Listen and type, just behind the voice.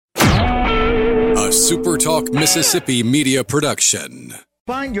SuperTalk Mississippi Media production.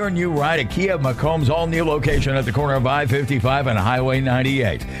 Find your new ride at Kia Macomb's all-new location at the corner of I-55 and Highway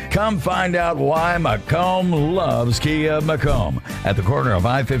 98. Come find out why Macomb loves Kia Macomb at the corner of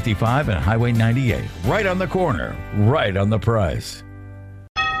I-55 and Highway 98. Right on the corner, right on the price.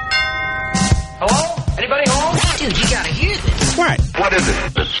 Hello? Anybody home? Dude, you gotta hear this. What is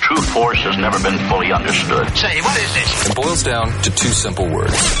it? Its true force has never been fully understood. Say, what is this? It boils down to two simple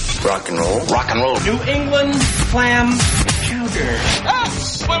words. Rock and roll. Rock and roll. New England clam chowder.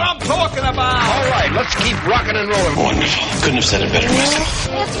 That's what I'm talking about. All right, let's keep rocking and rolling. Wonderful. Couldn't have said it better myself.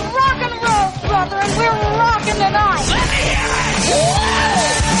 It's rock and roll, brother, and we're rocking tonight. Let me hear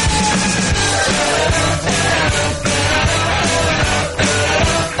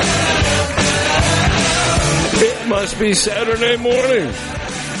It must be Saturday morning.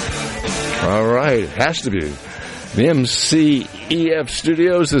 All right, it has to be. The MCEF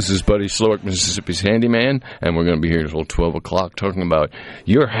Studios. This is Buddy Slowick, Mississippi's Handyman, and we're going to be here until 12 o'clock talking about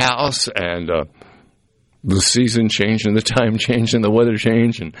your house and the season change and the time change and the weather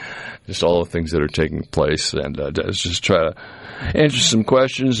change and just all the things that are taking place. And let's just try to answer some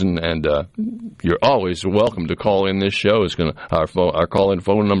questions, and you're always welcome to call in this show. Our call-in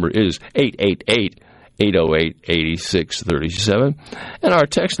phone number is 888-808-8637, and our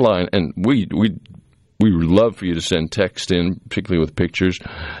text line, and we would love for you to send text in, particularly with pictures,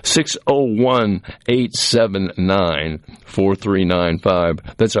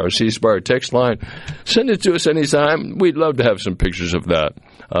 601-879-4395. That's our C-Spire text line. Send it to us anytime. We'd love to have some pictures of that.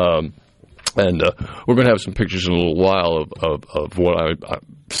 And we're going to have some pictures in a little while of what I've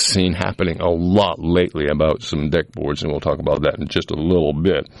seen happening a lot lately about some deck boards, and we'll talk about that in just a little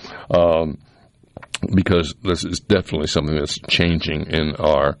bit. Because this is definitely something that's changing in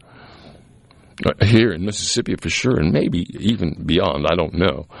our here in Mississippi for sure, and maybe even beyond. I don't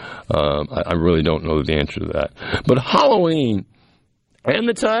know. I really don't know the answer to that. But Halloween and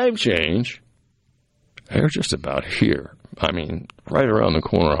the time change, they're just about here. I mean, right around the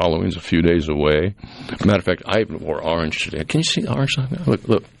corner. Halloween's a few days away. Matter of fact, I even wore orange today. Can you see the orange?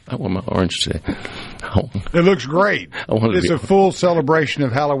 Look, I wore my orange today. It looks great. It's a full celebration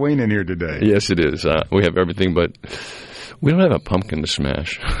of Halloween in here today. Yes, it is. We have everything, but we don't have a pumpkin to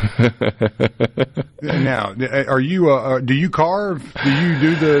smash. Now, are you? Do you carve? Do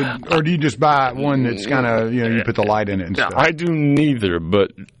you do or do you just buy one that's kind of you put the light in it and stuff? I do neither,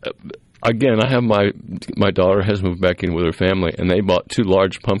 but. Again, I have my daughter has moved back in with her family, and they bought 2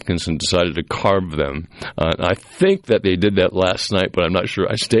 large pumpkins and decided to carve them. I think that they did that last night, but I'm not sure.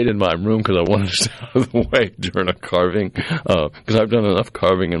 I stayed in my room because I wanted to stay out of the way during a carving, because I've done enough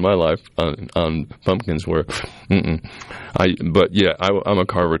carving in my life on pumpkins where, But yeah, I'm a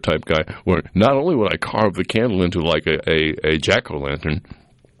carver type guy. Where not only would I carve the candle into like a jack-o'-lantern,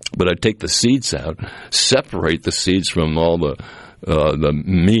 but I'd take the seeds out, separate the seeds from all the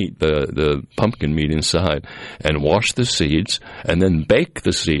meat, the pumpkin meat inside, and wash the seeds, and then bake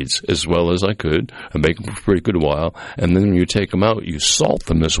the seeds as well as I could, and bake them for a pretty good while. And then when you take them out, you salt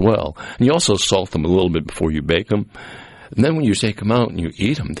them as well. And you also salt them a little bit before you bake them. And then when you take them out and you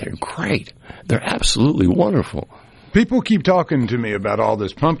eat them, they're great. They're absolutely wonderful. People keep talking to me about all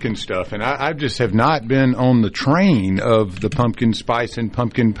this pumpkin stuff, and I just have not been on the train of the pumpkin spice and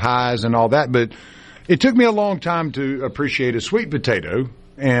pumpkin pies and all that, but it took me a long time to appreciate a sweet potato,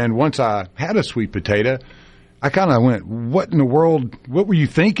 and once I had a sweet potato, I kind of went, what in the world, what were you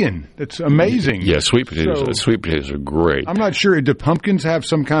thinking? That's amazing. Yeah, sweet potatoes are great. I'm not sure, do pumpkins have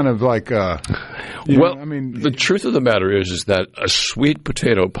some kind of like, the truth of the matter is that a sweet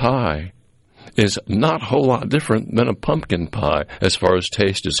potato pie is not a whole lot different than a pumpkin pie as far as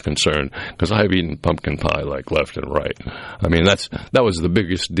taste is concerned, because I've eaten pumpkin pie like left and right. I mean, that was the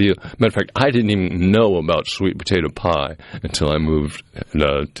biggest deal. Matter of fact, I didn't even know about sweet potato pie until I moved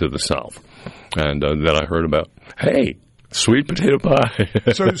to the South. And then I heard about, hey, sweet potato pie.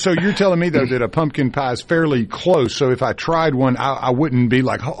 So you're telling me, though, that a pumpkin pie is fairly close. So if I tried one, I wouldn't be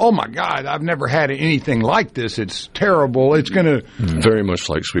like, oh, my God, I've never had anything like this. It's terrible. It's going to... Very much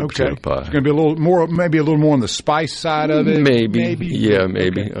like sweet potato pie. It's going to be a little more, maybe a little more on the spice side of it. Maybe. Yeah,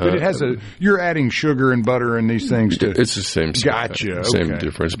 maybe. Okay. But it has you're adding sugar and butter and these things too. It's the same. Gotcha. Same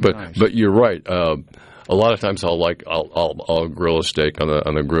difference. But nice. But you're right. A lot of times I'll grill a steak on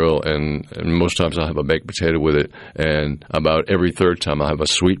the grill, and most times I'll have a baked potato with it, and about every third time I'll have a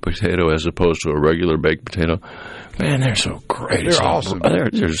sweet potato as opposed to a regular baked potato. Man, they're so great. They're awesome. They're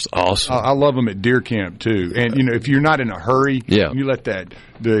just awesome. I love them at deer camp too. And if you're not in a hurry, you let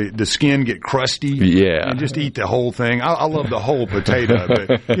the skin get crusty, and just eat the whole thing. I love the whole potato,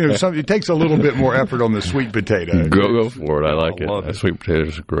 but it takes a little bit more effort on the sweet potato. Go for it. I like it. Sweet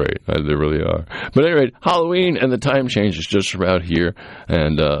potatoes are great. They really are. But anyway, Halloween and the time change is just around here.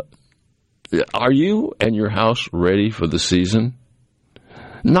 And are you and your house ready for the season?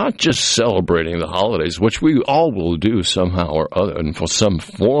 Not just celebrating the holidays, which we all will do somehow or other, and for some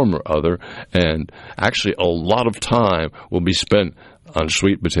form or other, and actually a lot of time will be spent on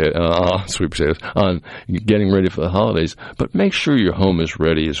sweet potatoes, on getting ready for the holidays. But make sure your home is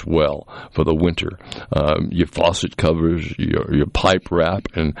ready as well for the winter. Your faucet covers, your pipe wrap,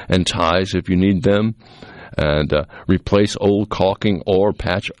 and ties if you need them, and replace old caulking or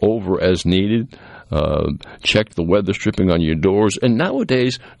patch over as needed. Check the weather stripping on your doors. And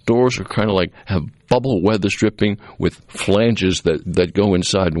nowadays, doors are kind of like have bubble weather stripping with flanges that go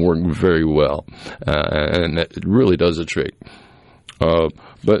inside and work very well. And it really does a trick.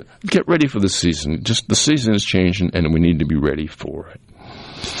 But get ready for the season. Just the season is changing, and we need to be ready for it.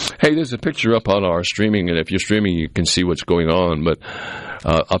 Hey, there's a picture up on our streaming, and if you're streaming, you can see what's going on. But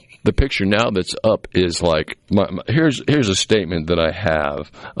the picture now that's up is like here's a statement that I have.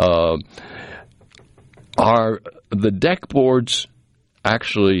 Are the deck boards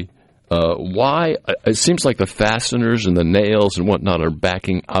actually, why? It seems like the fasteners and the nails and whatnot are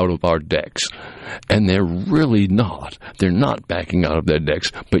backing out of our decks. And they're really not. They're not backing out of their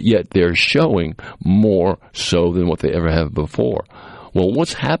decks, but yet they're showing more so than what they ever have before. Well,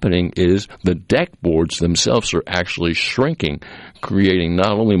 what's happening is the deck boards themselves are actually shrinking, creating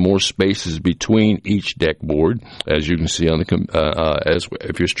not only more spaces between each deck board, as you can see on the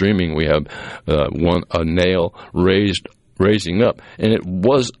if you're streaming, we have a nail raising up, and I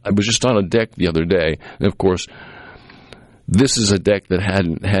was just on a deck the other day, and of course, this is a deck that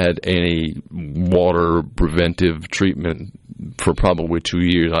hadn't had any water preventive treatment for probably 2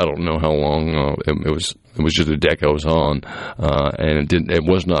 years. I don't know how long. It was just a deck I was on, and it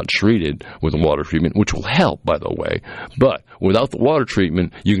was not treated with water treatment, which will help, by the way. But without the water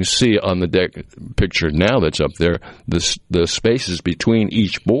treatment, you can see on the deck picture now that's up there, the spaces between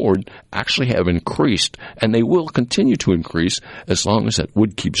each board actually have increased, and they will continue to increase as long as that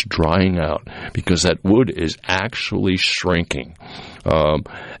wood keeps drying out, because that wood is actually shrinking.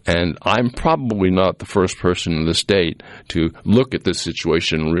 And I'm probably not the first person in the state to look at this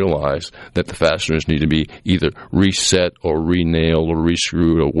situation and realize that the fasteners need to be either reset or re-nailed or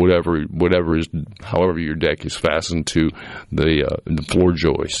re-screwed or whatever is, however your deck is fastened to the floor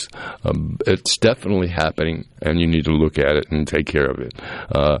joists. It's definitely happening, and you need to look at it and take care of it.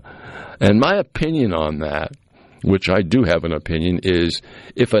 And my opinion on that, which I do have an opinion, is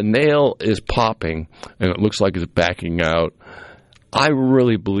if a nail is popping and it looks like it's backing out, I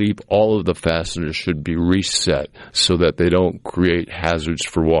really believe all of the fasteners should be reset so that they don't create hazards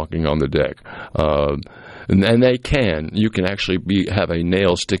for walking on the deck. And they can. You can actually have a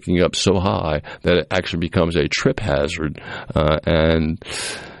nail sticking up so high that it actually becomes a trip hazard. And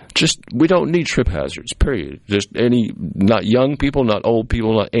we don't need trip hazards, period. Not young people, not old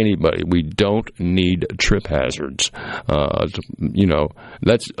people, not anybody. We don't need trip hazards.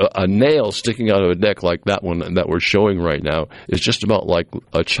 That's a nail sticking out of a deck like that one that we're showing right now is just about like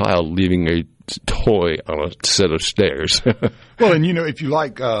a child leaving a toy on a set of stairs. Well, and if you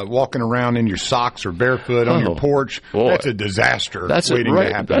like walking around in your socks or barefoot on your porch, that's a disaster waiting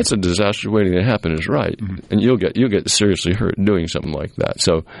to happen. That's a disaster waiting to happen is right. Mm-hmm. And you'll get seriously hurt doing something like that.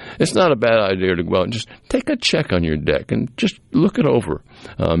 So it's not a bad idea to go out and just take a check on your deck and just look it over.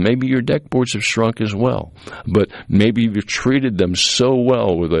 Maybe your deck boards have shrunk as well, but maybe you've treated them so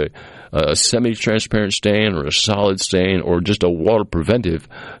well with a semi-transparent stain or a solid stain or just a water preventive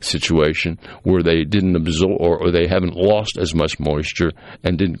situation where they didn't absorb or they haven't lost as much moisture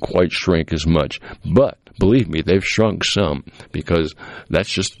and didn't quite shrink as much. But believe me, they've shrunk some because that's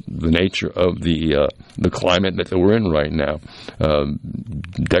just the nature of the climate that we're in right now.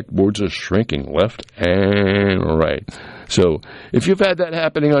 Deck boards are shrinking left and right. So if you've had that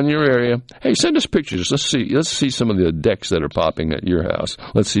happening on your area, hey, send us pictures. Let's see some of the decks that are popping at your house.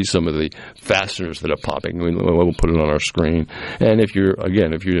 Let's see some of the fasteners that are popping. We'll put it on our screen. And if you're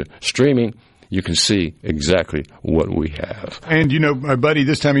streaming, you can see exactly what we have. And, my buddy,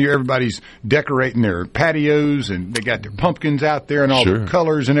 this time of year, everybody's decorating their patios, and they got their pumpkins out there and all the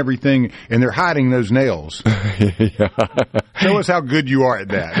colors and everything, and they're hiding those nails. Yeah. Show us how good you are at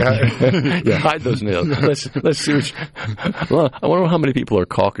that. Yeah, hide those nails. Let's see. I wonder how many people are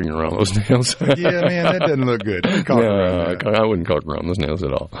caulking around those nails. Yeah, man, that doesn't look good. I wouldn't caulk around those nails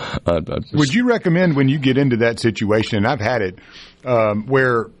at all. Would you recommend when you get into that situation, and I've had it,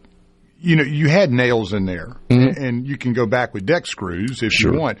 where you had nails in there, and you can go back with deck screws if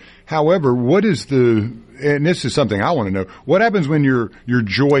you want. However, what is and this is something I want to know, what happens when your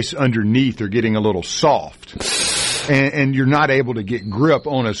joists underneath are getting a little soft? And you're not able to get grip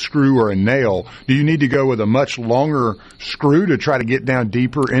on a screw or a nail? Do you need to go with a much longer screw to try to get down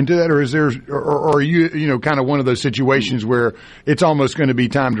deeper into that, or are you kind of one of those situations where it's almost going to be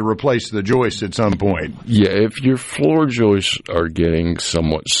time to replace the joists at some point? Yeah, if your floor joists are getting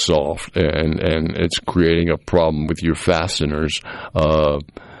somewhat soft and it's creating a problem with your fasteners,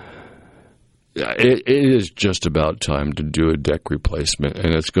 it is just about time to do a deck replacement,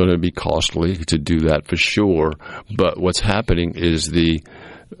 and it's going to be costly to do that for sure. But what's happening is the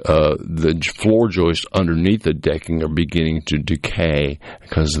floor joists underneath the decking are beginning to decay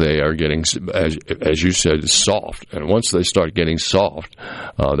because they are getting, as you said, soft. And once they start getting soft,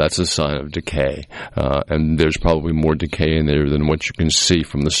 that's a sign of decay. And there's probably more decay in there than what you can see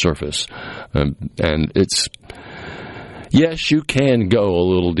from the surface. And it's... Yes, you can go a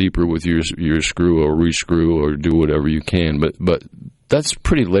little deeper with your screw or re-screw or do whatever you can, but that's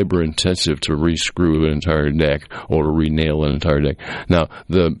pretty labor-intensive to re-screw an entire deck or to re-nail an entire deck. Now,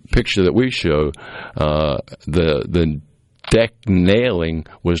 the picture that we show, the deck nailing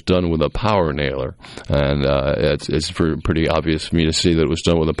was done with a power nailer, and it's pretty obvious for me to see that it was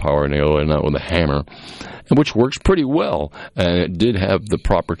done with a power nailer and not with a hammer, which works pretty well, and it did have the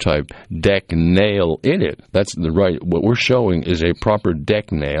proper type deck nail in it. That's what we're showing is a proper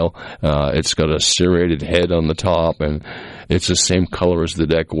deck nail. It's got a serrated head on the top, and it's the same color as the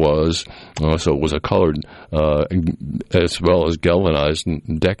deck was, so it was a colored as well as galvanized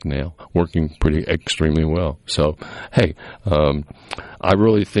deck nail, working extremely well. So, hey, I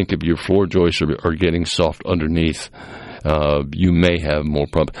really think if your floor joists are getting soft underneath, you may have more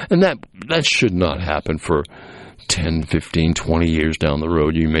problems. And that should not happen for 10, 15, 20 years down the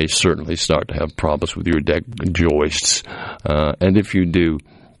road. You may certainly start to have problems with your deck joists. And if you do,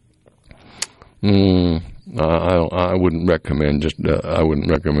 I wouldn't recommend just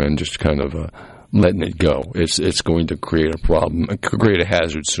kind of letting it go. It's going to create a problem, create a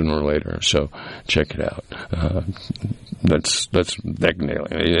hazard sooner or later. So check it out. That's deck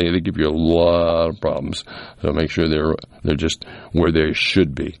nailing. They give you a lot of problems. So make sure they're just where they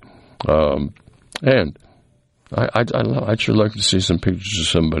should be. And I'd sure like to see some pictures of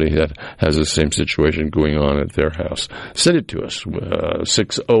somebody that has the same situation going on at their house. Send it to us.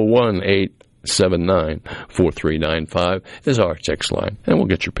 601-879-4395 is our text line, and we'll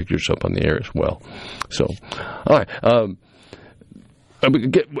get your pictures up on the air as well. So, all right.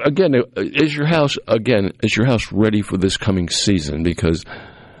 Again, is your house ready for this coming season? Because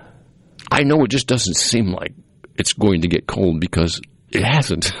I know it just doesn't seem like it's going to get cold, because it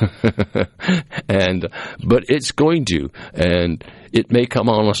hasn't. But it's going to, and it may come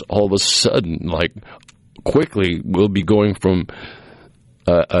on us all of a sudden, like quickly. We'll be going from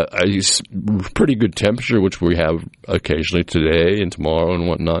a pretty good temperature, which we have occasionally today and tomorrow and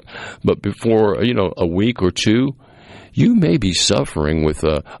whatnot. But before, a week or two, you may be suffering with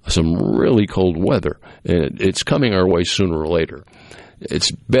some really cold weather. And it's coming our way sooner or later. It's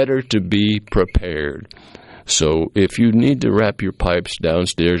better to be prepared. So if you need to wrap your pipes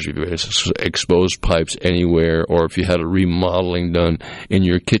downstairs, if you have exposed pipes anywhere, or if you had a remodeling done in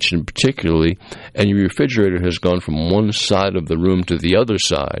your kitchen particularly, and your refrigerator has gone from one side of the room to the other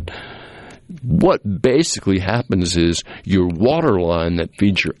side, what basically happens is your water line that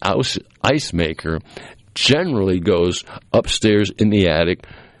feeds your ice maker generally goes upstairs in the attic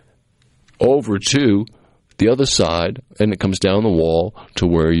over to the other side, and it comes down the wall to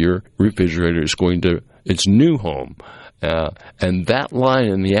where your refrigerator is going to its new home. And that line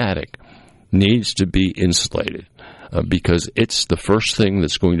in the attic needs to be insulated because it's the first thing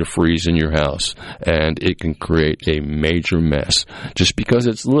that's going to freeze in your house, and it can create a major mess. Just because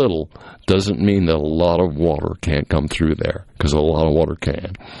it's little doesn't mean that a lot of water can't come through there, because a lot of water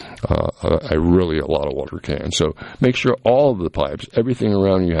can. A lot of water can. So make sure all of the pipes, everything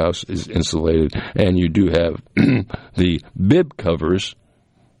around your house is insulated, and you do have the bib covers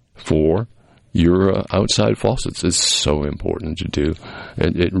for your outside faucets. Is so important to do.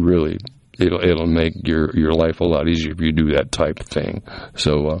 It really it'll make your life a lot easier if you do that type of thing.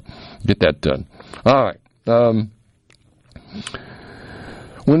 So get that done. All right.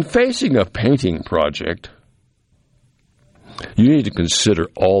 When facing a painting project, you need to consider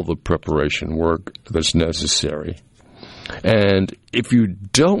all the preparation work that's necessary. And if you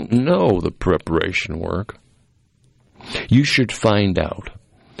don't know the preparation work, you should find out.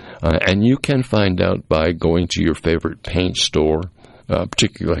 And you can find out by going to your favorite paint store,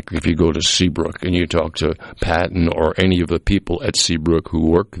 particularly like if you go to Seabrook and you talk to Patton or any of the people at Seabrook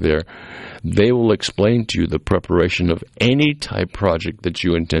who work there. They will explain to you the preparation of any type project that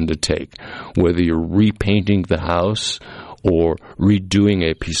you intend to take, whether you're repainting the house or redoing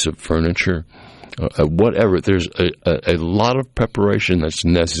a piece of furniture, whatever. There's a lot of preparation that's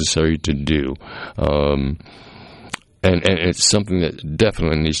necessary to do. And it's something that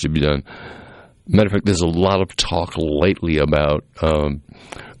definitely needs to be done. Matter of fact, there's a lot of talk lately about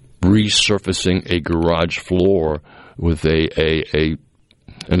resurfacing a garage floor with an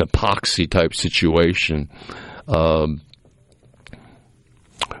epoxy type situation.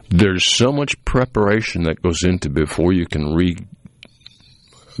 There's so much preparation that goes into before you can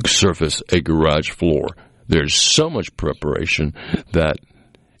resurface a garage floor. There's so much preparation that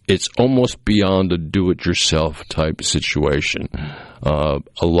it's almost beyond a do-it-yourself type situation. A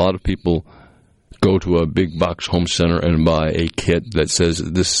lot of people go to a big box home center and buy a kit that says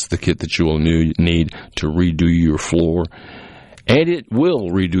this is the kit that you will need to redo your floor. And it will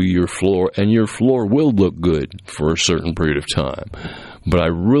redo your floor, and your floor will look good for a certain period of time. But I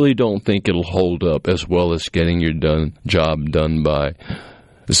really don't think it'll hold up as well as getting your job done by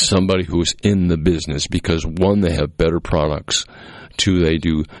somebody who's in the business, because one, they have better products. Two, they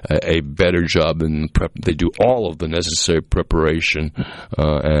do a better job in prep. They do all of the necessary preparation.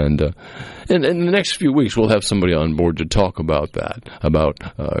 And in the next few weeks, we'll have somebody on board to talk about that, about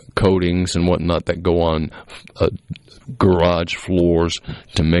coatings and whatnot that go on garage floors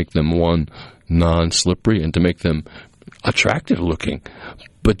to make them, one, non-slippery and to make them attractive looking.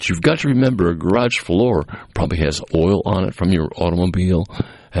 But you've got to remember, a garage floor probably has oil on it from your automobile,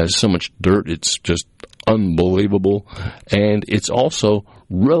 has so much dirt, it's just unbelievable. And it's also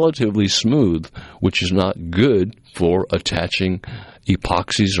relatively smooth, which is not good for attaching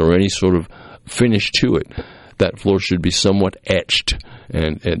epoxies or any sort of finish to it. That floor should be somewhat etched,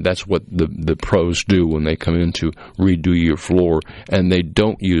 and that's what the pros do when they come in to redo your floor, and they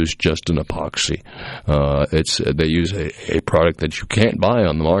don't use just an epoxy. They use a product that you can't buy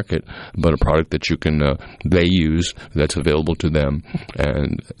on the market, but a product that you can they use that's available to them,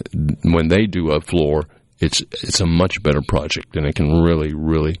 and when they do a floor, it's a much better project, and it can really,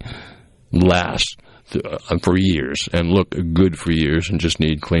 really last for years and look good for years, and just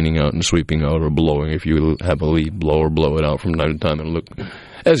need cleaning out and sweeping out or blowing. If you have a leaf blower, blow it out from time to time and look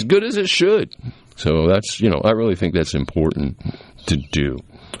as good as it should. So that's, I really think that's important to do.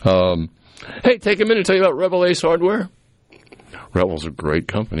 Hey, take a minute to tell you about Revel Ace Hardware. Revel's a great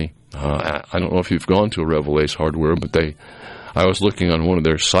company. I don't know if you've gone to a Revel Ace Hardware, but I was looking on one of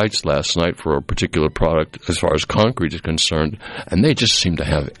their sites last night for a particular product as far as concrete is concerned, and they just seem to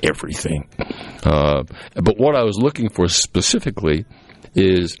have everything. But what I was looking for specifically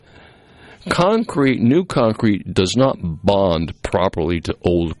is new concrete does not bond properly to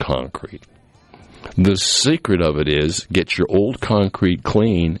old concrete. The secret of it is get your old concrete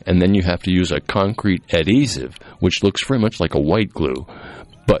clean, and then you have to use a concrete adhesive, which looks very much like a white glue.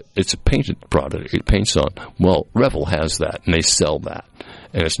 But it's a painted product. It paints on. Well, Revel has that, and they sell that.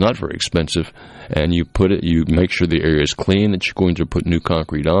 And it's not very expensive. And you make sure the area is clean that you're going to put new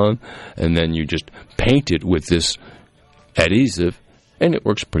concrete on, and then you just paint it with this adhesive, and it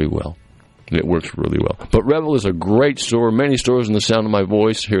works pretty well. It works really well. But Revel is a great store. Many stores in the sound of my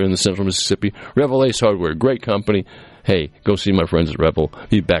voice here in the central Mississippi. Revel Ace Hardware, great company. Hey, go see my friends at Revel.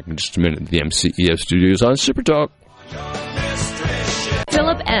 Be back in just a minute at the MCEF studios on SuperTalk.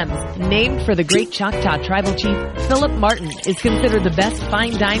 Philip Ems, named for the great Choctaw tribal chief Philip Martin, is considered the best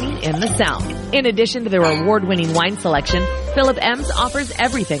fine dining in the South. In addition to their award-winning wine selection, Philip Ems offers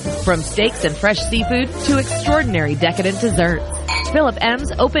everything from steaks and fresh seafood to extraordinary decadent desserts. Philip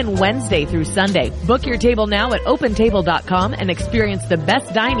Ems, open Wednesday through Sunday. Book your table now at OpenTable.com and experience the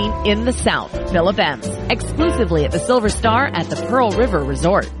best dining in the South. Philip Ems, exclusively at the Silver Star at the Pearl River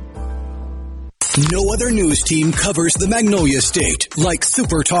Resort. No other news team covers the Magnolia State like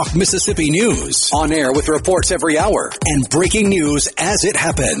SuperTalk Mississippi News. On air with reports every hour and breaking news as it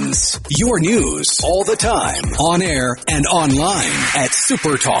happens. Your news all the time. On air and online at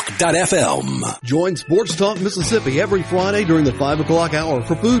supertalk.fm. Join Sports Talk Mississippi every Friday during the 5 o'clock hour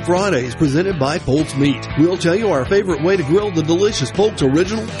for Food Fridays presented by Polk's Meat. We'll tell you our favorite way to grill the delicious Polk's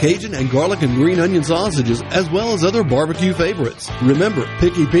Original, Cajun, and garlic and green onion sausages, as well as other barbecue favorites. Remember,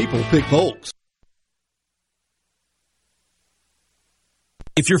 picky people pick Polk's.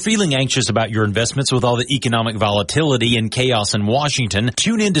 If you're feeling anxious about your investments with all the economic volatility and chaos in Washington,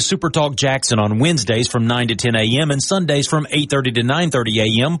 tune in to Super Talk Jackson on Wednesdays from 9 to 10 a.m. and Sundays from 8:30 to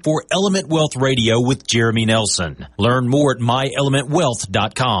 9:30 a.m. for Element Wealth Radio with Jeremy Nelson. Learn more at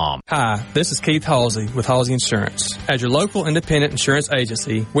myelementwealth.com. Hi, this is Keith Halsey with Halsey Insurance. As your local independent insurance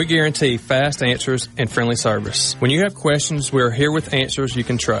agency, we guarantee fast answers and friendly service. When you have questions, we are here with answers you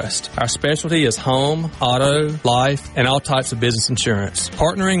can trust. Our specialty is home, auto, life, and all types of business insurance.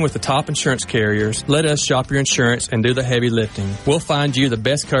 Partnering with the top insurance carriers, let us shop your insurance and do the heavy lifting. We'll find you the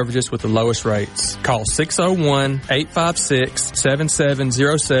best coverages with the lowest rates. Call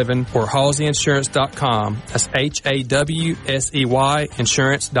 601-856-7707 or HalseyInsurance.com. That's HAWSEY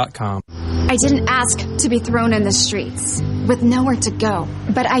insurance.com. I didn't ask to be thrown in the streets with nowhere to go,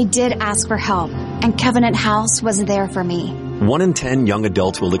 but I did ask for help, and Covenant House was there for me. 1 in 10 young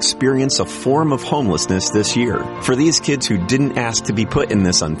adults will experience a form of homelessness this year. For these kids who didn't ask to be put in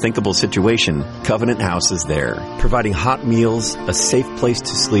this unthinkable situation, Covenant House is there, providing hot meals, a safe place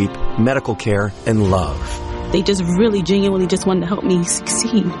to sleep, medical care, and love. They just really genuinely just wanted to help me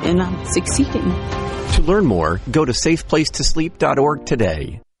succeed, and I'm succeeding. To learn more, go to safeplacetosleep.org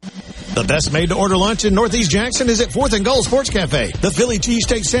today. The best made-to-order lunch in Northeast Jackson is at 4th and Gold Sports Cafe. The Philly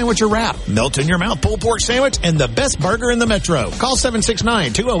cheesesteak sandwich or wrap, melt-in-your-mouth pulled pork sandwich, and the best burger in the metro. Call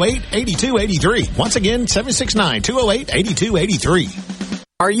 769-208-8283. Once again, 769-208-8283.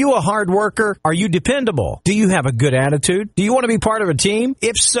 Are you a hard worker? Are you dependable? Do you have a good attitude? Do you want to be part of a team?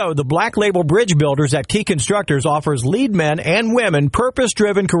 If so, the Black Label Bridge Builders at Key Constructors offers lead men and women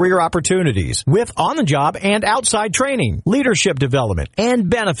purpose-driven career opportunities with on-the-job and outside training, leadership development, and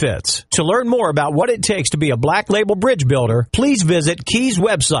benefits. To learn more about what it takes to be a Black Label Bridge Builder, please visit Key's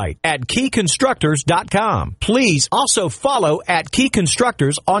website at keyconstructors.com. Please also follow at Key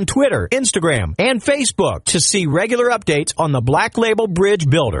Constructors on Twitter, Instagram, and Facebook to see regular updates on the Black Label Bridge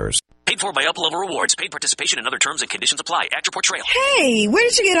Builders. Paid for by Up Level Rewards. Paid participation and other terms and conditions apply. Act Report Trail. Hey, where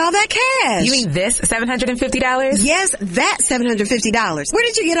did you get all that cash? You mean this $750? Yes, that $750. Where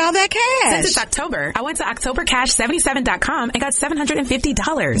did you get all that cash? Since it's October, I went to OctoberCash77.com and got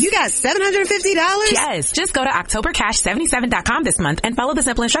 $750. You got $750? Yes. Just go to OctoberCash77.com this month and follow the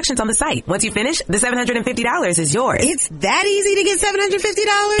simple instructions on the site. Once you finish, the $750 is yours. It's that easy to get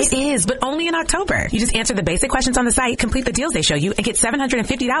 $750? It is, but only in October. You just answer the basic questions on the site, complete the deals they show you, and get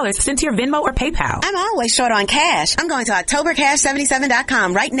 $750 sent to your Venmo or PayPal. I'm always short on cash. I'm going to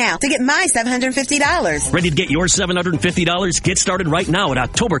OctoberCash77.com right now to get my $750. Ready to get your $750? Get started right now at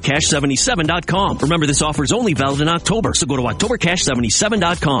OctoberCash77.com. Remember, this offer is only valid in October, so go to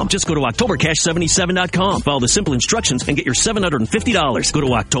OctoberCash77.com. Just go to OctoberCash77.com. Follow the simple instructions and get your $750. Go to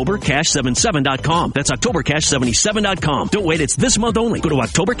OctoberCash77.com. That's OctoberCash77.com. Don't wait, it's this month only. Go to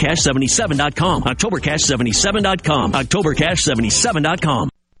OctoberCash77.com. OctoberCash77.com. OctoberCash77.com.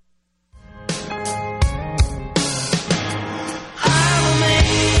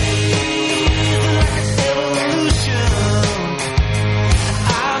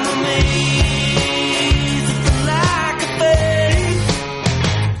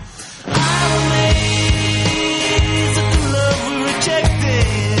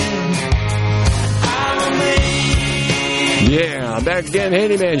 Back again,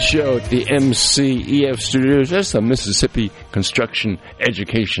 Handyman Show at the MCEF Studios. That's the Mississippi Construction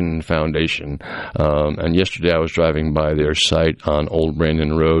Education Foundation. And yesterday I was driving by their site on Old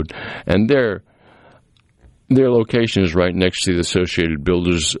Brandon Road, and their location is right next to the Associated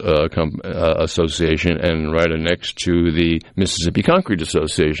Builders Association and right next to the Mississippi Concrete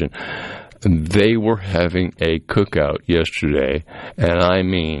Association. They were having a cookout yesterday, and I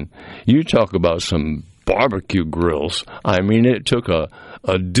mean, you talk about some barbecue grills. I mean, it took a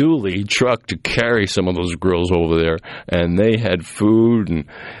dually truck to carry some of those grills over there, and they had food. And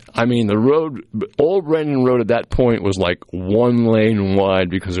I mean, the road, Old Brandon Road at that point was like one lane wide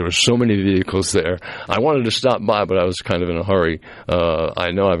because there were so many vehicles there. I wanted to stop by, but I was kind of in a hurry.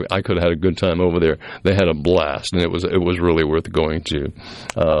 I know I could have had a good time over there. They had a blast, and it was really worth going to.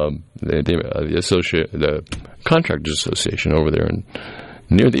 The Contractors Association over there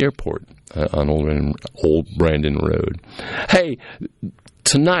near the airport. On Old Brandon Road. Hey,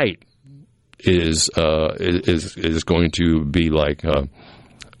 tonight is going to be like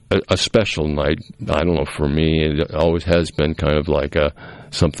a special night. I don't know, for me, it always has been kind of like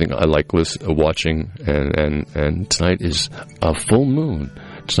something I like watching, and tonight is a full moon.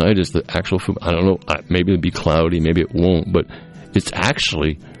 Tonight is the actual full moon. I don't know, maybe it'll be cloudy, maybe it won't, but it's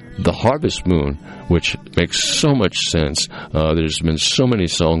actually the harvest moon, which makes so much sense. There's been so many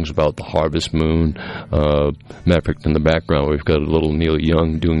songs about the harvest moon. Matter of fact, in the background, we've got a little Neil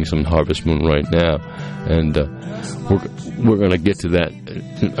Young doing some harvest moon right now, and we're going to get to that.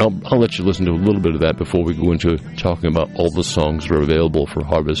 I'll let you listen to a little bit of that before we go into talking about all the songs that are available for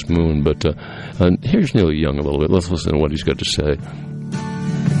harvest moon. But here's Neil Young a little bit. Let's listen to what he's got to say.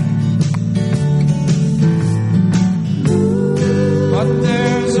 But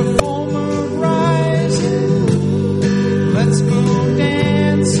there's a full moon rising. Let's go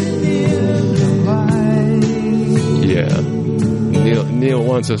dancing in the light. Yeah. Neil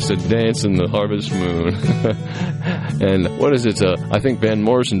wants us to dance in the harvest moon. And what is it? I think Van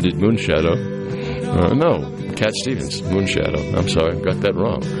Morrison did Moonshadow. No, Cat Stevens, Moonshadow. I'm sorry, got that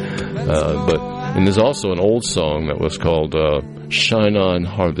wrong. And there's also an old song that was called Shine On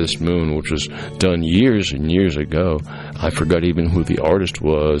Harvest Moon, which was done years and years ago. I forgot even who the artist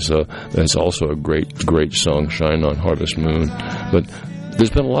was. That's also a great song, Shine On Harvest Moon. But there's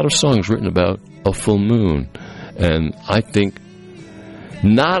been a lot of songs written about a full moon. And I think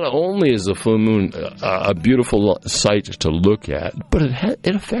not only is the full moon a beautiful sight to look at, but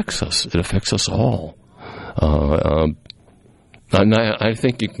it affects us. It affects us all. And I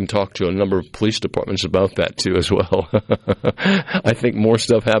think you can talk to a number of police departments about that, too, as well. I think more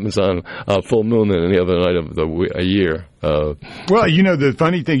stuff happens on a full moon than any other night of a year. Well, you know, the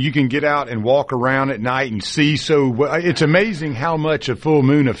funny thing, you can get out and walk around at night and see. So it's amazing how much a full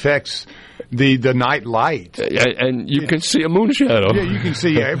moon affects the night light. And you can see a moon shadow. Yeah, you can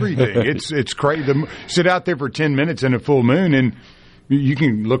see everything. It's crazy. Sit out there for 10 minutes in a full moon and you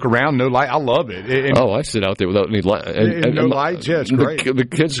can look around, no light. I love it. I sit out there without any light. And no lights, yeah, it's great. The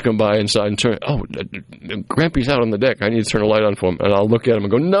kids come by inside and turn, Grampy's out on the deck. I need to turn a light on for him. And I'll look at him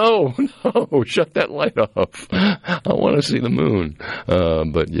and go, no, shut that light off. I want to see the moon.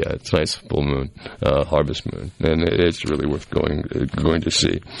 But yeah, it's nice full moon, harvest moon. And it's really worth going to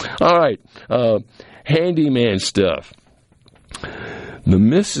see. All right, handyman stuff. The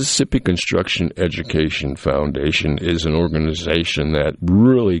Mississippi Construction Education Foundation is an organization that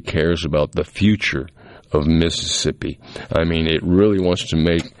really cares about the future of Mississippi. I mean, it really wants to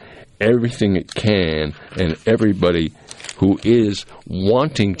make everything it can, and everybody who is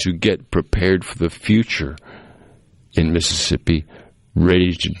wanting to get prepared for the future in Mississippi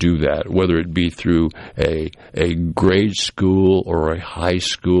ready to do that, whether it be through a grade school or a high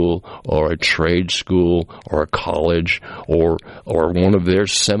school or a trade school or a college or one of their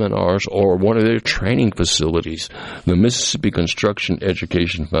seminars or one of their training facilities. The Mississippi Construction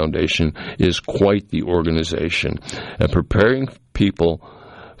Education Foundation is quite the organization, and preparing people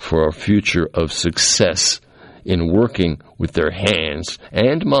for a future of success in working with their hands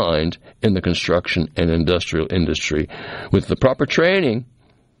and mind in the construction and industrial industry. With the proper training,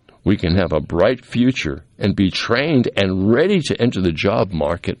 we can have a bright future and be trained and ready to enter the job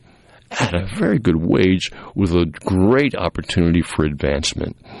market at a very good wage with a great opportunity for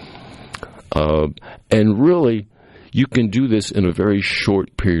advancement. And really, you can do this in a very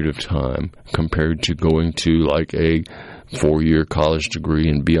short period of time compared to going to like a 4-year college degree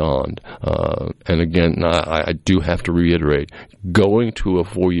and beyond. And again, I do have to reiterate, going to a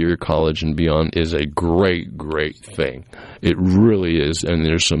 4-year college and beyond is a great thing. It really is, and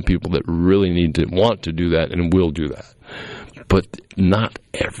there's some people that really want to do that and will do that. But not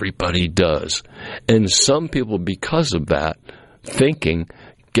everybody does. And some people, because of that thinking,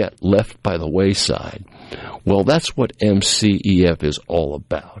 get left by the wayside. Well, that's what MCEF is all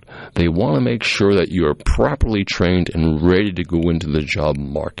about. They want to make sure that you are properly trained and ready to go into the job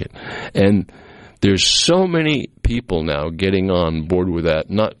market. And there's so many people now getting on board with that.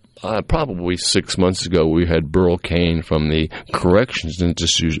 Probably 6 months ago, we had Burl Kane from the Corrections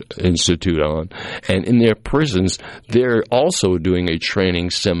Institute on. And in their prisons, they're also doing a training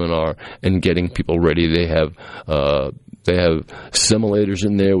seminar and getting people ready. They have simulators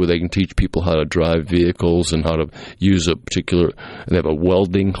in there where they can teach people how to drive vehicles and how to use they have a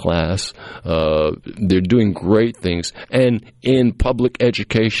welding class. They're doing great things. And in public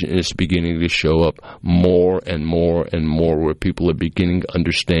education, it's beginning to show up more and more and more, where people are beginning to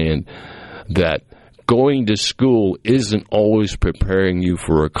understand that going to school isn't always preparing you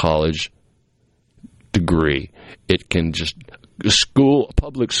for a college degree. It can just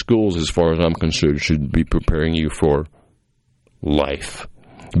public schools, as far as I'm concerned, should be preparing you for life.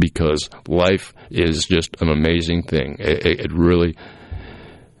 because life is just an amazing thing. It really,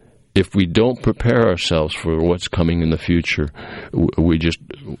 if we don't prepare ourselves for what's coming in the future, we'll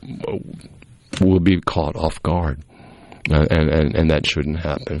be caught off guard. And that shouldn't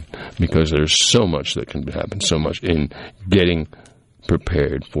happen, because there's so much that can happen, so much in getting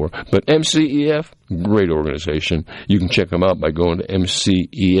prepared for. But MCEF, great organization. You can check them out by going to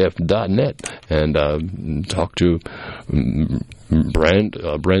mcef.net and talk to Brent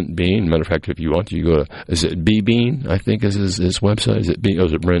Bean. Matter of fact, if you want to, you go to, is it B Bean? I think is his website. Is it Bean? Or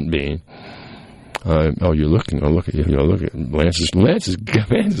is it Brent Bean? You're looking. Oh, look at you. Look at Lance has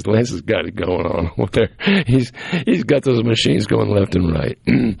got it going on over there. He's got those machines going left and right.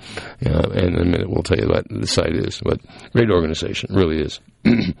 And in a minute we'll tell you what the site is. But great organization, really is.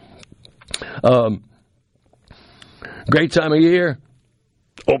 Great time of year.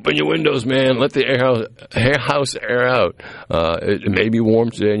 Open your windows, man. Let the house air out. It may be warm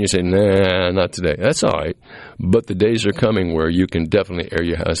today, and you say, nah, not today. That's all right. But the days are coming where you can definitely air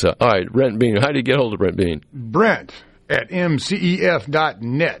your house out. All right, Brent Bean. How do you get hold of Brent Bean? Brent at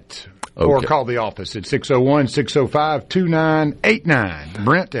mcef.net. Okay. Or call the office at 601-605-2989.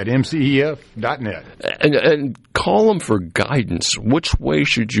 Brent at mcef.net. And call them for guidance. Which way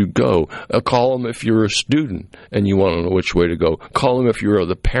should you go? Call them if you're a student and you want to know which way to go. Call them if you're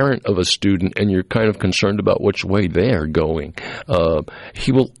the parent of a student and you're kind of concerned about which way they're going.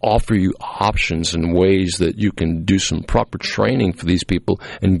 He will offer you options and ways that you can do some proper training for these people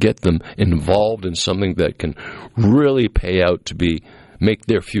and get them involved in something that can really pay out to make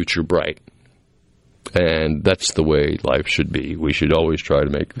their future bright. And that's the way life should be. We should always try to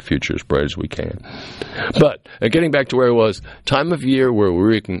make the future as bright as we can. But getting back to where it was, time of year where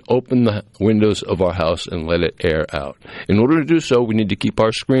we can open the windows of our house and let it air out. In order to do so, we need to keep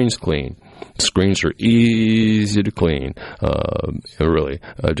our screens clean. Screens are easy to clean, really.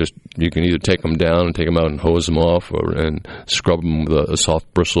 You can either take them down and take them out and hose them off, and scrub them with a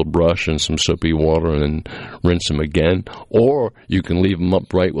soft bristle brush and some soapy water and then rinse them again. Or you can leave them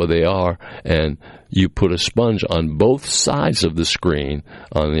up right where they are, and you put a sponge on both sides of the screen,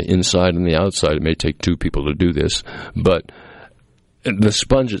 on the inside and the outside. It may take two people to do this, but the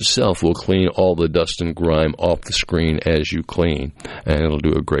sponge itself will clean all the dust and grime off the screen as you clean, and it'll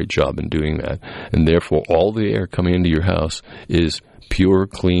do a great job in doing that. And therefore, all the air coming into your house is pure,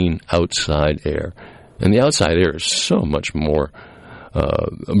 clean, outside air. And the outside air is so much more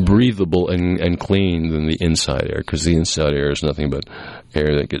breathable and clean than the inside air, because the inside air is nothing but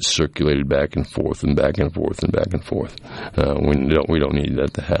air that gets circulated back and forth and back and forth and back and forth. We don't need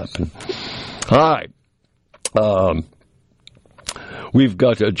that to happen. All right. We've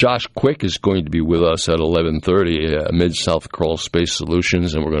got Josh Quick is going to be with us at 11:30, Mid-South Crawl Space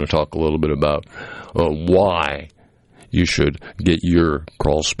Solutions, and we're going to talk a little bit about why you should get your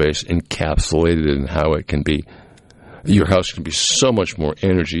crawl space encapsulated and how it can be. Your house can be so much more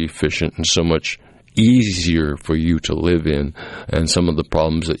energy efficient and so much easier for you to live in, and some of the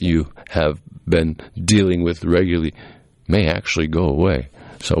problems that you have been dealing with regularly may actually go away.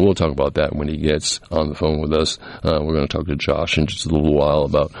 So we'll talk about that when he gets on the phone with us. We're going to talk to Josh in just a little while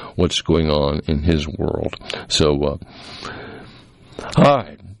about what's going on in his world. So, all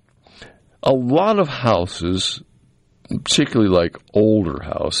right. A lot of houses, particularly like older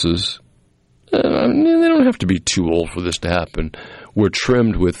houses, they don't have to be too old for this to happen, were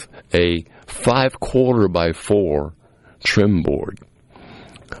trimmed with a 5/4 by 4 trim board.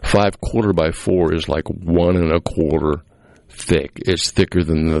 5/4 by 4 is like 1 1/4 thick. It's thicker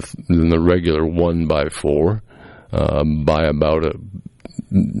than the regular 1 by 4 by about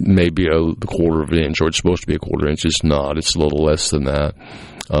maybe a quarter of an inch, or it's supposed to be a quarter inch. It's not. It's a little less than that.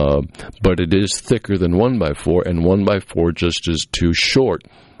 But it is thicker than 1 by 4, and 1 by 4 just is too short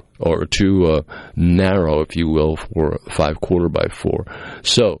or too narrow, if you will, for 5/4 by 4.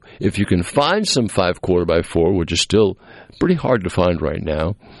 So if you can find some 5/4 by 4, which is still pretty hard to find right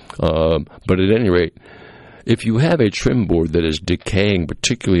now, but at any rate, if you have a trim board that is decaying,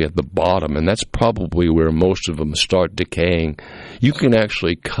 particularly at the bottom, and that's probably where most of them start decaying, you can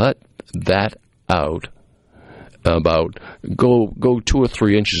actually cut that out about, go 2 or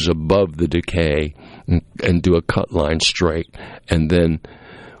 3 inches above the decay and do a cut line straight. And then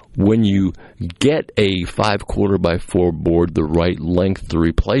when you get a 5/4 by 4 board the right length to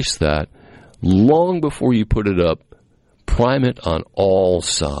replace that, long before you put it up, prime it on all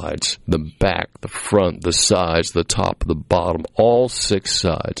sides, the back, the front, the sides, the top, the bottom, all 6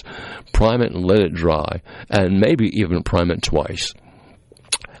 sides. Prime it and let it dry, and maybe even prime it twice.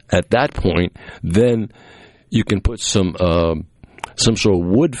 At that point, then you can put some sort of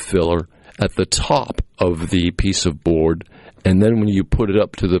wood filler at the top of the piece of board And then when you put it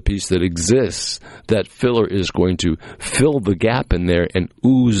up to the piece that exists, that filler is going to fill the gap in there and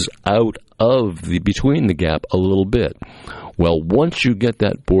ooze out of between the gap a little bit. Well, once you get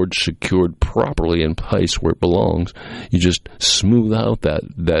that board secured properly in place where it belongs, you just smooth out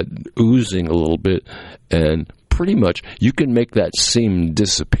that oozing a little bit, and pretty much you can make that seam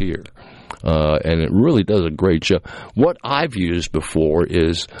disappear. And it really does a great job. What I've used before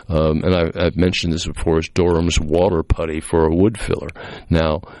is, and I've mentioned this before, is Durham's water putty for a wood filler.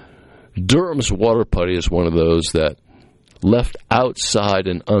 Now, Durham's water putty is one of those that, left outside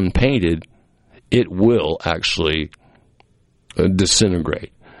and unpainted, it will actually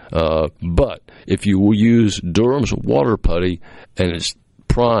disintegrate. But if you will use Durham's water putty and it's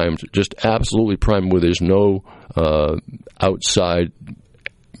primed, just absolutely primed, where there's no outside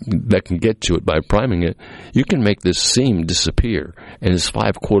that can get to it by priming it, you can make this seam disappear, and this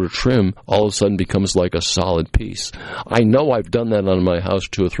 5/4 trim all of a sudden becomes like a solid piece. I know I've done that on my house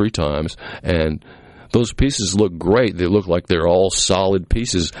 2 or 3 times, and those pieces look great. They look like they're all solid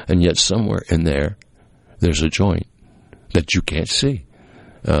pieces, and yet somewhere in there's a joint that you can't see.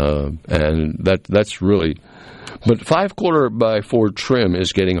 And that's really... But 5/4 by 4 trim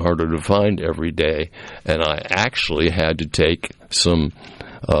is getting harder to find every day, and I actually had to take some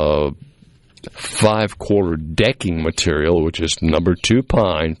 5/4 decking material, which is number 2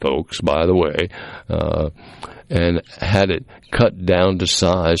 pine, folks, by the way, and had it cut down to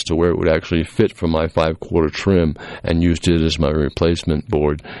size to where it would actually fit for my 5/4 trim, and used it as my replacement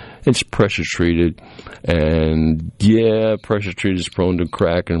board. It's pressure treated, and yeah, pressure treated is prone to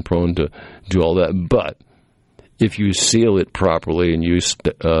crack and prone to do all that, but if you seal it properly and you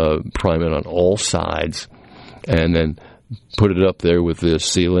prime it on all sides, and then put it up there with the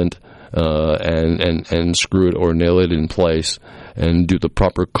sealant and screw it or nail it in place, and do the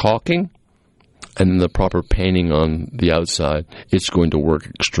proper caulking and then the proper painting on the outside, it's going to work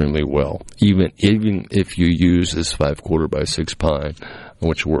extremely well. Even if you use this 5/4 by 6 pine,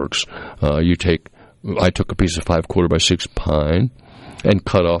 which works, I took a piece of 5/4 by 6 pine and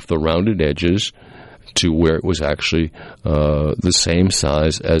cut off the rounded edges to where it was actually the same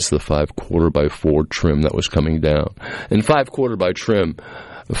size as the 5/4 by 4 trim that was coming down. And 5/4 by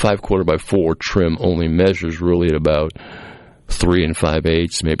 4 trim only measures really at about 3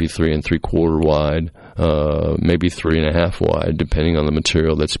 5/8, maybe 3 3/4 wide, maybe 3 1/2 wide, depending on the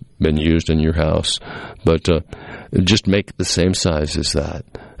material that's been used in your house. But just make it the same size as that,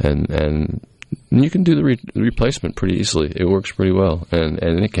 and you can do the replacement pretty easily. It works pretty well, and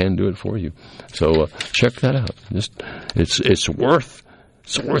it can do it for you. So check that out. It's worth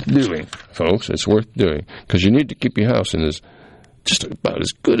doing, folks. It's worth doing, because you need to keep your house in just about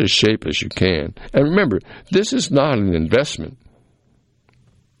as good a shape as you can. And remember, this is not an investment.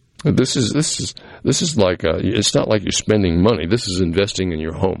 This is like it's not like you're spending money. This is investing in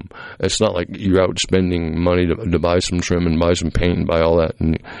your home. It's not like you're out spending money to buy some trim and buy some paint and buy all that,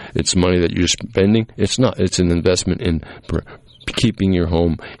 and it's money that you're spending. It's not. It's an investment in keeping your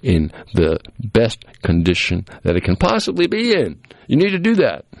home in the best condition that it can possibly be in. You need to do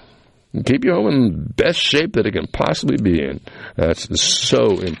that. Keep your home in the best shape that it can possibly be in. That's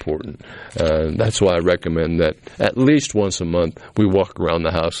so important. That's why I recommend that at least once a month we walk around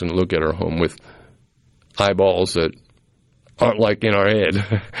the house and look at our home with eyeballs that aren't like in our head,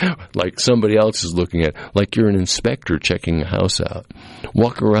 like somebody else is looking at, like you're an inspector checking a house out.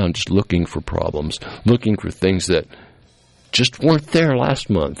 Walk around just looking for problems, looking for things that just weren't there last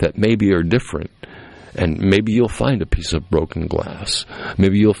month that maybe are different. And maybe you'll find a piece of broken glass.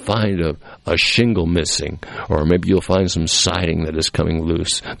 Maybe you'll find a shingle missing. Or maybe you'll find some siding that is coming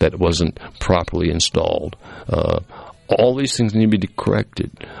loose that wasn't properly installed. All these things need to be corrected.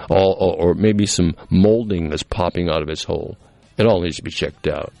 Or maybe some molding that's popping out of its hole. It all needs to be checked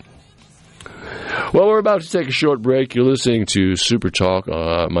out. Well, we're about to take a short break. You're listening to Super Talk.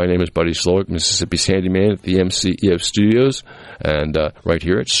 My name is Buddy Slowick, Mississippi's Handyman at the MCEF Studios, and right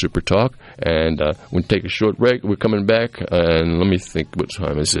here at Super Talk. And we'll take a short break. We're coming back, and let me think, what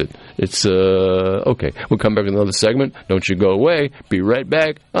time is it? It's, okay. We'll come back with another segment. Don't you go away. Be right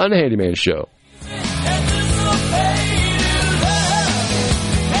back on the Handyman Show.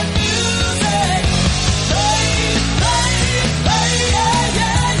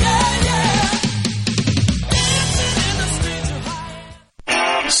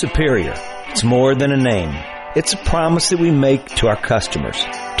 Superior. It's more than a name. It's a promise that we make to our customers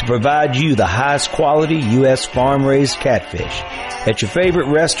to provide you the highest quality U.S. farm-raised catfish at your favorite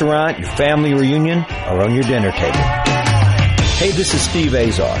restaurant, your family reunion, or on your dinner table. Hey, this is Steve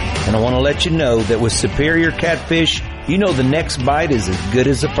Azar, and I want to let you know that with Superior Catfish, you know the next bite is as good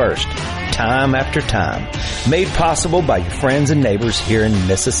as the first, time after time. Made possible by your friends and neighbors here in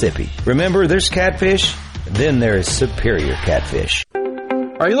Mississippi. Remember, there's catfish, then there is superior catfish.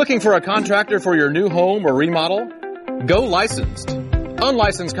 Are you looking for a contractor for your new home or remodel? Go licensed.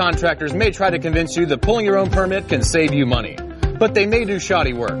 Unlicensed contractors may try to convince you that pulling your own permit can save you money, but they may do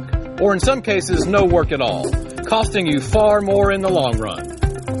shoddy work, or in some cases, no work at all, costing you far more in the long run.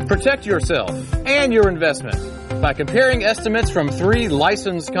 Protect yourself and your investment by comparing estimates from 3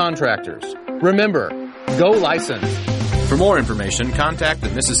 licensed contractors. Remember, go licensed. For more information, contact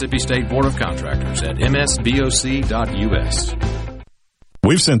the Mississippi State Board of Contractors at msboc.us.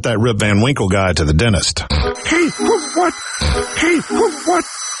 We've sent that Rip Van Winkle guy to the dentist. Hey, what? Hey, what?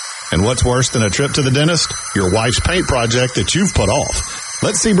 And what's worse than a trip to the dentist? Your wife's paint project that you've put off.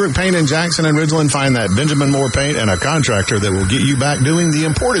 Let Seabrook Paint in Jackson and Ridgeland find that Benjamin Moore paint and a contractor that will get you back doing the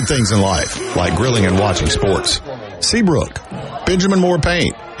important things in life, like grilling and watching sports. Seabrook, Benjamin Moore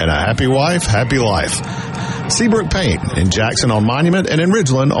Paint, and a happy wife, happy life. Seabrook Paint in Jackson on Monument and in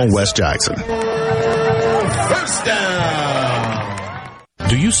Ridgeland on West Jackson. First down.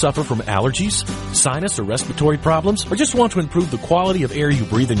 Do you suffer from allergies, sinus, or respiratory problems, or just want to improve the quality of air you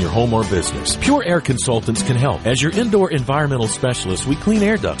breathe in your home or business? Pure Air Consultants can help. As your indoor environmental specialist, we clean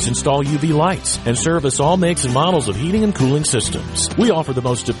air ducts, install UV lights, and service all makes and models of heating and cooling systems. We offer the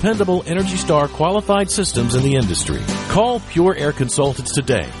most dependable Energy Star qualified systems in the industry. Call Pure Air Consultants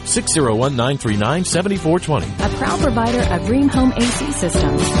today, 601-939-7420. A proud provider of Dream Home AC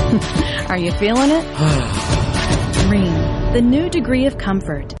systems. Are you feeling it? Dream, the new degree of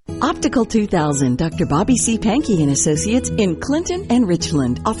comfort. Optical 2000, Dr. Bobby C. Pankey and Associates in Clinton and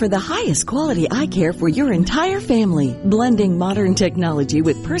Richland offer the highest quality eye care for your entire family. Blending modern technology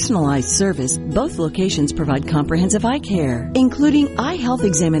with personalized service, both locations provide comprehensive eye care, including eye health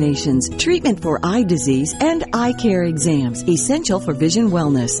examinations, treatment for eye disease, and eye care exams, essential for vision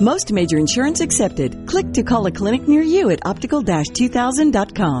wellness. Most major insurance accepted. Click to call a clinic near you at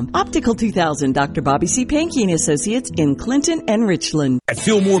optical-2000.com. Optical 2000, Dr. Bobby C. Pankey and Associates in Clinton and Richland. At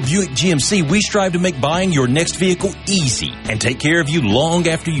Fillmore Buick GMC, we strive to make buying your next vehicle easy and take care of you long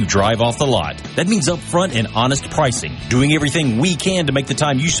after you drive off the lot. That means upfront and honest pricing, doing everything we can to make the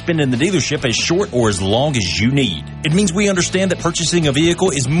time you spend in the dealership as short or as long as you need. It means we understand that purchasing a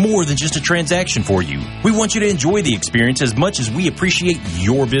vehicle is more than just a transaction for you. We want you to enjoy the experience as much as we appreciate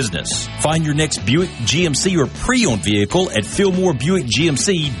your business. Find your next Buick, GMC, or pre-owned vehicle at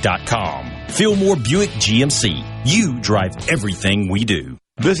FillmoreBuickGMC.com. Fillmore Buick GMC. You drive everything we do.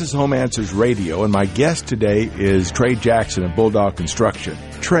 This is Home Answers Radio, and my guest today is Trey Jackson of Bulldog Construction.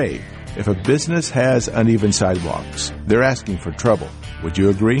 Trey, if a business has uneven sidewalks, they're asking for trouble. Would you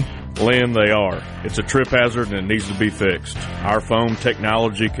agree? Lynn, they are. It's a trip hazard and it needs to be fixed. Our foam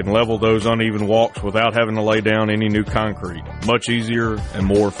technology can level those uneven walks without having to lay down any new concrete. Much easier and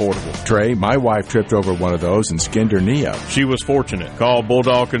more affordable. Trey, my wife tripped over one of those and skinned her knee up. She was fortunate. Call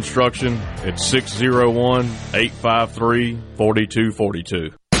Bulldog Construction at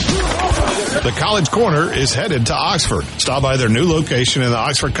 601-853-4242. The College Corner is headed to Oxford. Stop by their new location in the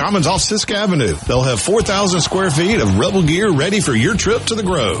Oxford Commons off Sisk Avenue. They'll have 4,000 square feet of Rebel gear ready for your trip to the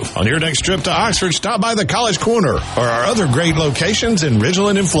Grove. On your next trip to Oxford, stop by the College Corner or our other great locations in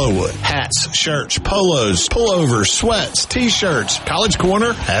Ridgeland and Flowood. Hats, shirts, polos, pullovers, sweats, t-shirts. College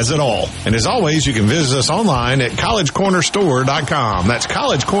Corner has it all. And as always, you can visit us online at collegecornerstore.com. That's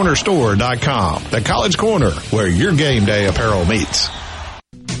collegecornerstore.com. The College Corner, where your game day apparel meets.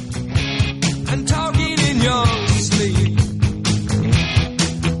 And talking in your sleep.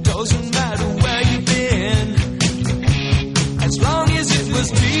 Doesn't matter where you've been, as long as it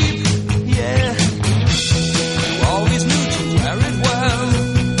was deep, yeah. You always knew to wear it well,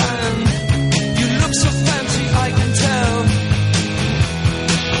 and you look so fancy, I can tell.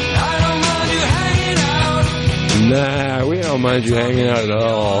 I don't mind you hanging out. Nah, we don't mind you hanging out at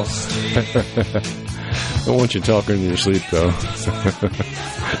all. Don't want you talking in your sleep, though.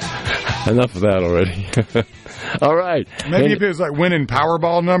 Enough of that already. All right. Maybe if it was like winning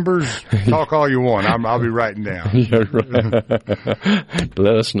Powerball numbers, talk all you want. I'll be writing down. Yeah, right.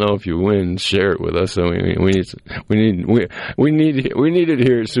 Let us know if you win. Share it with us. So we need it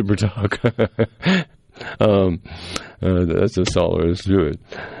here at Super Talk. That's just all there is to it.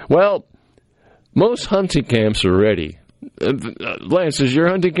 Well, most hunting camps are ready. Lance, is your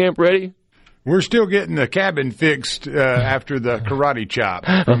hunting camp ready? We're still getting the cabin fixed after the karate chop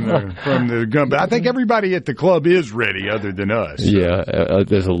from the gun. But I think everybody at the club is ready other than us. So. Yeah,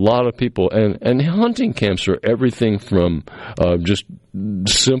 there's a lot of people. And hunting camps are everything from just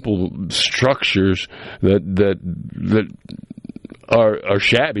simple structures that are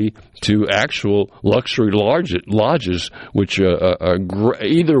shabby to actual luxury lodges, which are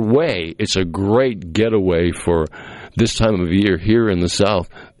either way, it's a great getaway for this time of year here in the South.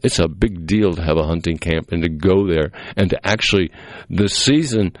 It's a big deal to have a hunting camp and to go there and to actually, the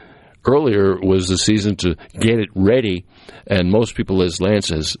season earlier was the season to get it ready, and most people, as Lance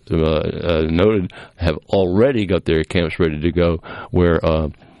has noted, have already got their camps ready to go, where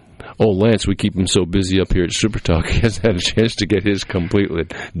Lance, we keep him so busy up here at SuperTalk, he hasn't had a chance to get his completely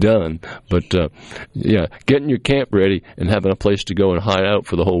done. But, getting your camp ready and having a place to go and hide out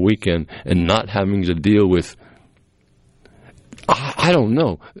for the whole weekend and not having to deal with, I don't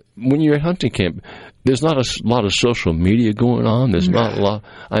know, when you're at hunting camp, there's not a lot of social media going on. There's not a lot.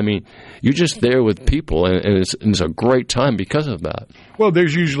 I mean, you're just there with people, and it's a great time because of that. Well,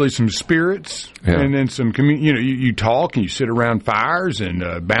 there's usually some spirits, and then some you talk and you sit around fires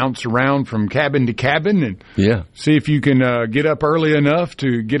and bounce around from cabin to cabin and see if you can get up early enough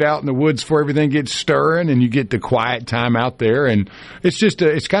to get out in the woods before everything gets stirring, and you get the quiet time out there. And it's just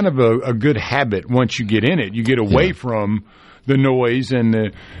it's kind of a good habit once you get in it. You get away from the noise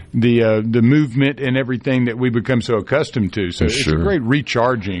and the movement and everything that we become so accustomed to. So it's a great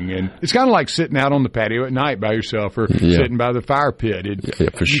recharging, and it's kind of like sitting out on the patio at night by yourself or sitting by the fire pit.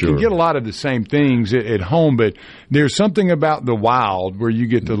 You can get a lot of the same things at home, but there's something about the wild where you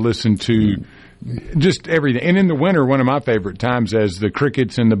get to listen to just everything. And in the winter, one of my favorite times, as the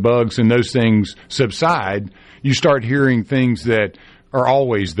crickets and the bugs and those things subside, you start hearing things that are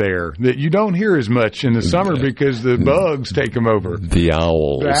always there that you don't hear as much in the summer because the bugs take them over. The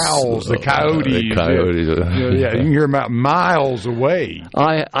owls. The coyotes. You can hear them out miles away.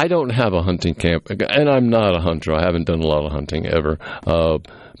 I don't have a hunting camp, and I'm not a hunter. I haven't done a lot of hunting ever.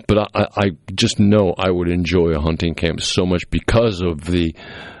 But I just know I would enjoy a hunting camp so much because of the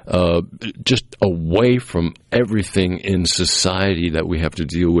just away from everything in society that we have to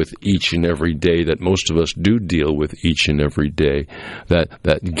deal with each and every day, that most of us do deal with each and every day.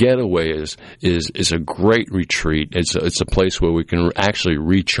 That getaway is a great retreat. It's a place where we can actually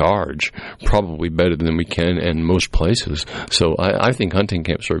recharge, probably better than we can in most places. So I think hunting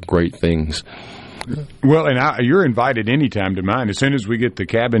camps are great things. Well, and you're invited anytime to mine as soon as we get the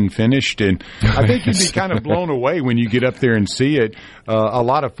cabin finished. And I think you'd be kind of blown away when you get up there and see it. A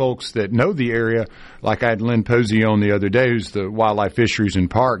lot of folks that know the area, like I had Lynn Posey on the other day, who's the Wildlife Fisheries and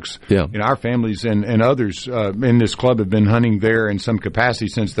Parks. Yeah. And our families and others in this club have been hunting there in some capacity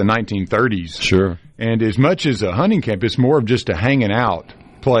since the 1930s. Sure. And as much as a hunting camp, it's more of just a hanging out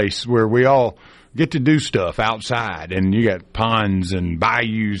place where we all get to do stuff outside, and you got ponds and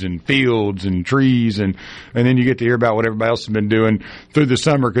bayous and fields and trees, and then you get to hear about what everybody else has been doing through the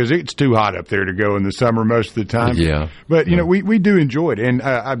summer, because it's too hot up there to go in the summer most of the time. Yeah. But you know, we do enjoy it, and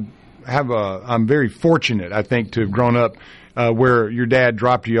I'm very fortunate, I think, to have grown up where your dad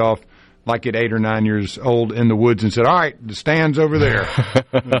dropped you off like at 8 or 9 years old in the woods and said, all right, the stand's over there.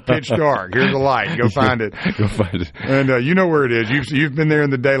 Pitch dark. Here's a light. Go find it. Go find it. And you know where it is. You've been there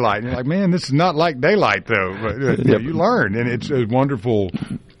in the daylight. And you're like, man, this is not like daylight, though. But, you learn. And it's a wonderful,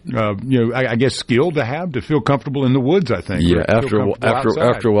 I guess, skill to have to feel comfortable in the woods, I think. Yeah, after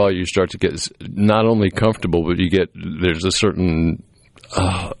a while, you start to get not only comfortable, but there's a certain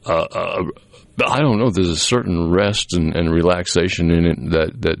I don't know. There's a certain rest and relaxation in it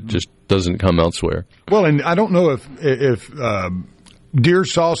that just doesn't come elsewhere. Well, and I don't know if deer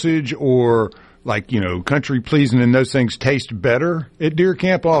sausage or country pleasing and those things taste better at deer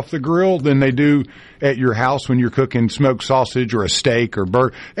camp off the grill than they do at your house when you're cooking smoked sausage or a steak or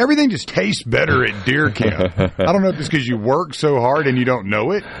bird. Everything just tastes better at deer camp. I don't know if it's because you work so hard and you don't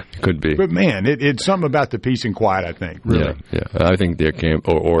know it. Could be. But, man, it's something about the peace and quiet, I think, really. Yeah. I think deer camp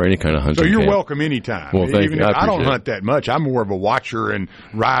or any kind of hunting camp. So you're camp. welcome anytime. Well, thank you. I don't hunt that much. I'm more of a watcher and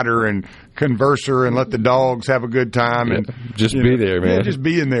rider and converser and let the dogs have a good time. And just be there, man. Yeah, just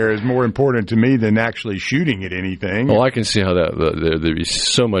being there is more important to me than actually shooting at anything. Well, I can see how there'd be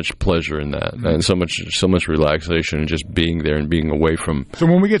so much pleasure in that, and so much relaxation in just being there and being away from. So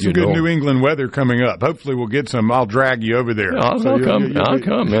when we get some good New England weather coming up, hopefully we'll get some. I'll drag you over there. I'll come,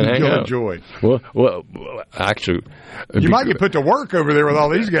 man. Hang out. Enjoy. Well, actually, you might get put to work over there with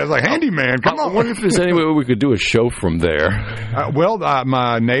all these guys, like Handyman. Come on. I wonder if there's any way we could do a show from there.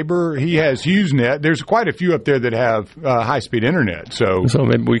 My neighbor, he has HughesNet. There's quite a few up there that have high-speed internet. So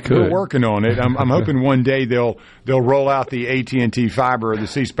maybe we could. We're working on it. I'm hoping one day they'll roll out the AT&T fiber or the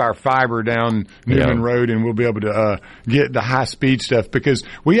C-Spire fiber down Newman Road, and we'll be able to get the high-speed stuff, because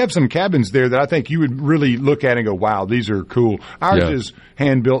we have some cabins there that I think you would really look at and go, wow, these are cool. Ours is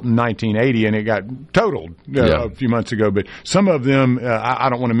hand-built in 1980, and it got totaled a few months ago. But some of them, I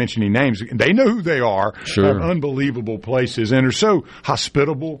don't want to mention any names. They know who they are. Sure. Have unbelievable places and are so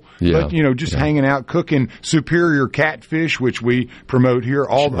hospitable. Yeah. But, just hanging out, cooking superior catfish, which we promote here.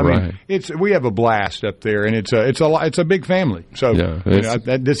 We have a blast up there, and it's a big family. So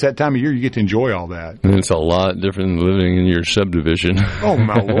that time of year, you get to enjoy all that. And it's a lot different than living in your subdivision. Oh,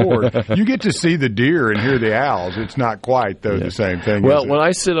 my Lord. You get to see the deer and hear the owls. It's not quite, though, the same thing. Well, when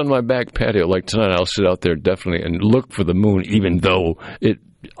I sit on my back patio, like tonight, I'll sit out there definitely and look for the moon, even though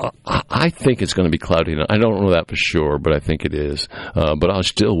I think it's going to be cloudy. I don't know that for sure, but I think it is. But I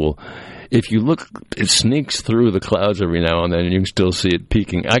still will. If you look, it sneaks through the clouds every now and then, and you can still see it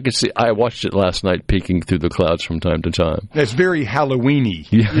peeking. I watched it last night peeking through the clouds from time to time. That's very Halloween-y.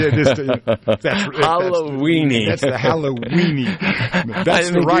 That's Halloween-y. That's the Halloween-y.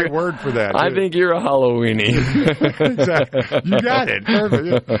 That's the right word for that. I think you're a Halloween-y. Exactly. You got it.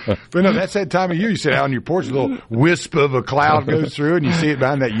 Perfect. But no, that's that time of year. You sit out on your porch, a little wisp of a cloud goes through, and you see it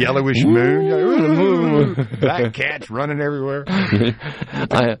behind that yellowish moon. You're like, black cats running everywhere.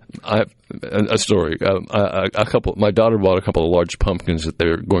 A story. My daughter bought a couple of large pumpkins that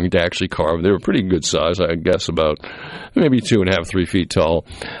they're going to actually carve. They were pretty good size, I guess, about maybe 2.5, 3 feet tall.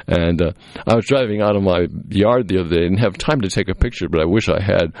 And I was driving out of my yard the other day. I didn't have time to take a picture, but I wish I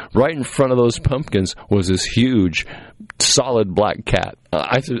had. Right in front of those pumpkins was this huge, solid black cat.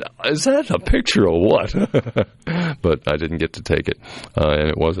 I said, "Is that a picture or what?" But I didn't get to take it, and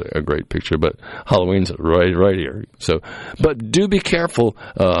it was a great picture. But Halloween's right here. So, but do be careful.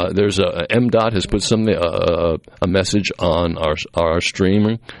 There's MDOT has put something a message on our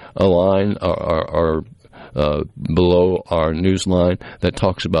streaming line, our below our news line that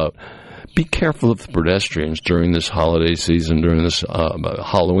talks about. Be careful of the pedestrians during this holiday season, during this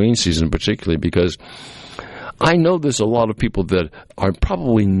Halloween season particularly, because I know there's a lot of people that are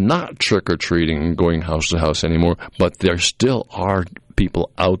probably not trick-or-treating and going house to house anymore, but there still are people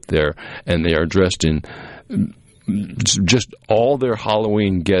out there, and they are dressed in just all their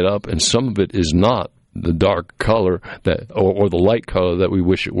Halloween get-up, and some of it is not the dark color that, or the light color that we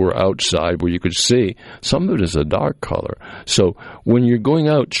wish it were outside where you could see. Some of it is a dark color. So when you're going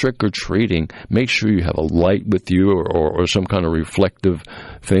out trick-or-treating, make sure you have a light with you or some kind of reflective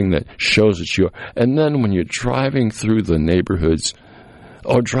thing that shows that you're. And then when you're driving through the neighborhoods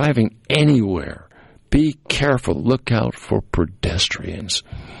or driving anywhere, be careful. Look out for pedestrians.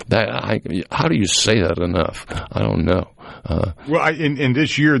 How do you say that enough? I don't know. In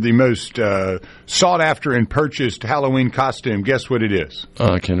this year, the most sought after and purchased Halloween costume, guess what it is?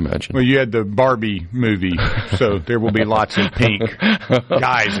 I can't imagine. Well, you had the Barbie movie, so there will be lots of pink.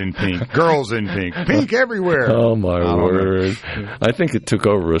 Guys in pink, girls in pink, pink everywhere. Oh, my word. I think it took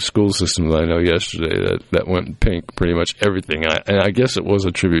over a school system that I know yesterday that went pink, pretty much everything. And I guess it was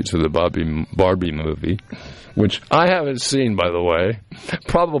a tribute to the Barbie movie, which I haven't seen, by the way.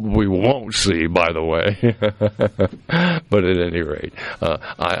 Probably won't see, by the way. But at any rate,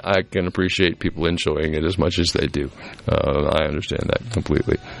 I can appreciate people enjoying it as much as they do. I understand that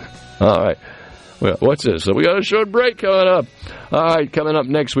completely. All right. Well, what's this? So we got a short break coming up. All right, coming up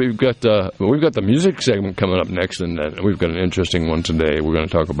next, we've got the music segment coming up next, and we've got an interesting one today. We're going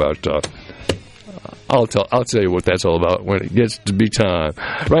to talk about. I'll tell you what that's all about when it gets to be time.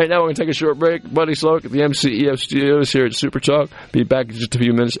 Right now, we're going to take a short break. Buddy Slowick at the MCEF studios here at SuperTalk. Be back in just a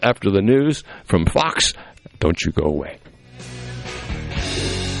few minutes after the news from Fox. Don't you go away.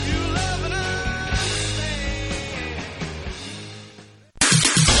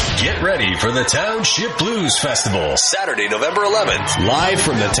 Get ready for the Township Blues Festival, Saturday, November 11th, live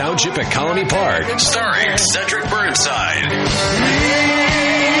from the Township at Colony Park, starring Cedric Burnside.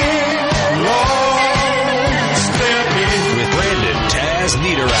 With Brandon Taz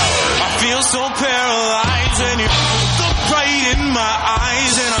Niederauer. I feel so paralyzed and you're so bright in my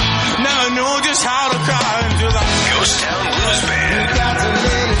eyes, and I never know just how to cry until I Ghost Town Blues Band. You got to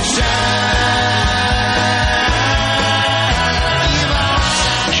let it shine.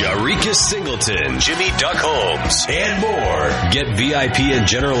 Jarika Singleton. Hamilton, Jimmy Duck Holmes, and more. Get VIP and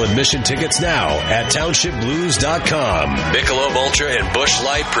general admission tickets now at townshipblues.com. Michelob Ultra and Busch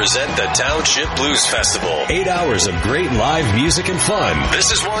Light present the Township Blues Festival. 8 hours of great live music and fun.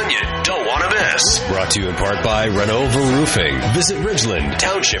 This is one you don't want to miss. Brought to you in part by Renover Roofing. Visit Ridgeland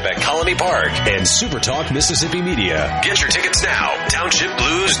Township at Colony Park and SuperTalk Mississippi Media. Get your tickets now.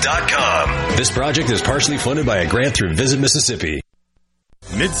 townshipblues.com. This project is partially funded by a grant through Visit Mississippi.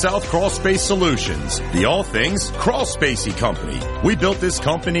 Mid-South Crawl Space Solutions, the all things crawl spacey company. We built this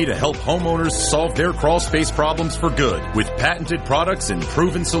company to help homeowners solve their crawl space problems for good with patented products and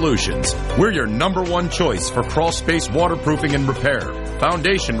proven solutions. We're your number one choice for crawl space waterproofing and repair,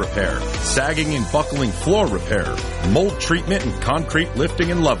 foundation repair, sagging and buckling floor repair, mold treatment and concrete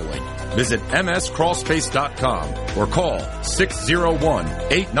lifting and leveling. Visit mscrawlspace.com or call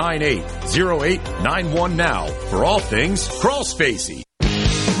 601-898-0891 now for all things crawl spacey.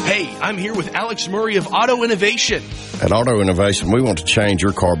 Hey, I'm here with Alex Murray of Auto Innovation. At Auto Innovation, we want to change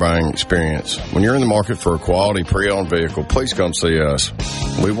your car buying experience. When you're in the market for a quality pre-owned vehicle, please come see us.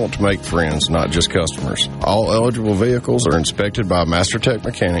 We want to make friends, not just customers. All eligible vehicles are inspected by a Master Tech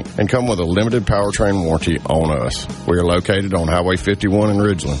mechanic and come with a limited powertrain warranty on us. We are located on Highway 51 in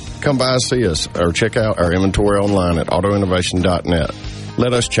Ridgeland. Come by and see us or check out our inventory online at autoinnovation.net.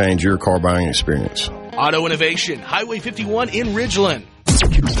 Let us change your car buying experience. Auto Innovation, Highway 51 in Ridgeland.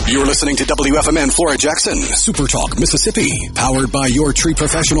 You're listening to WFMN Flora Jackson, SuperTalk Mississippi, powered by your tree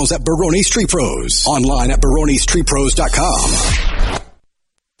professionals at Baroni's Tree Pros. Online at baronistreepros.com.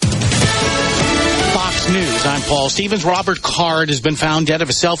 Fox News, I'm Paul Stevens. Robert Card has been found dead of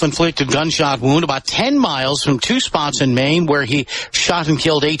a self-inflicted gunshot wound about 10 miles from two spots in Maine where he shot and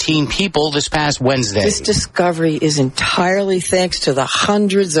killed 18 people this past Wednesday. This discovery is entirely thanks to the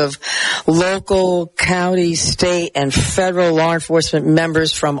hundreds of local, county, state, and federal law enforcement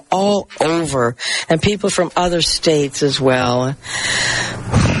members from all over, and people from other states as well.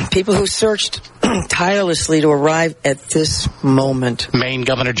 People who searched tirelessly to arrive at this moment. Maine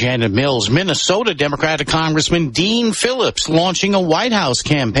Governor Janet Mills, Minnesota Democratic Congressman Dean Phillips launching a White House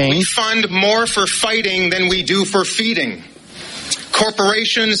campaign. We fund more for fighting than we do for feeding.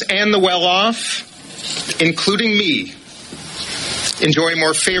 Corporations and the well-off, including me, enjoy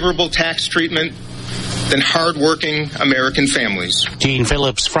more favorable tax treatment than hard-working American families. Dean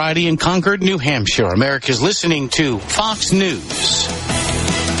Phillips, Friday in Concord, New Hampshire. America's listening to Fox News.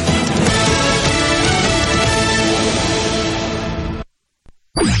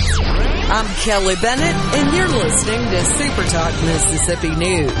 I'm Kelly Bennett, and you're listening to SuperTalk Mississippi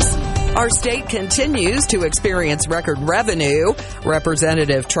News. Our state continues to experience record revenue.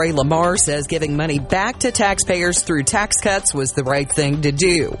 Representative Trey Lamar says giving money back to taxpayers through tax cuts was the right thing to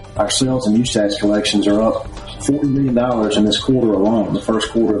do. Our sales and use tax collections are up $40 million in this quarter alone, the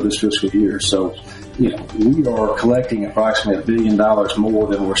first quarter of this fiscal year. So, we are collecting approximately $1 billion more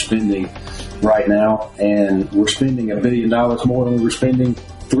than we're spending right now, and we're spending $1 billion more than we were spending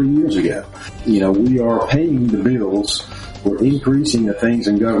 3 years ago. We are paying the bills. We're increasing the things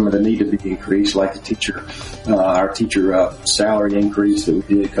in government that need to be increased, like our teacher salary increase that we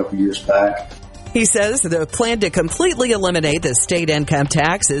did a couple years back. He says the plan to completely eliminate the state income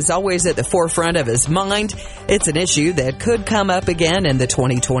tax is always at the forefront of his mind. It's an issue that could come up again in the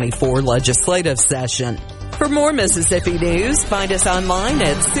 2024 legislative session. For more Mississippi news, find us online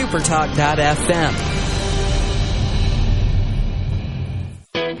at supertalk.fm.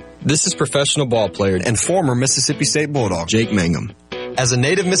 This is professional ball player and former Mississippi State Bulldog, Jake Mangum. As a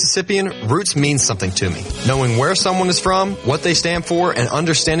native Mississippian, roots mean something to me. Knowing where someone is from, what they stand for, and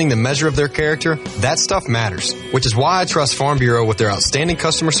understanding the measure of their character, that stuff matters. Which is why I trust Farm Bureau with their outstanding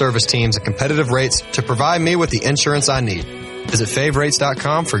customer service teams at competitive rates to provide me with the insurance I need. Visit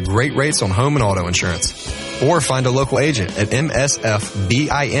favrates.com for great rates on home and auto insurance. Or find a local agent at msfbins.com.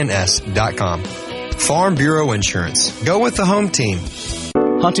 Farm Bureau Insurance. Go with the home team.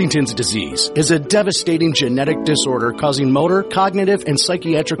 Huntington's disease is a devastating genetic disorder causing motor, cognitive, and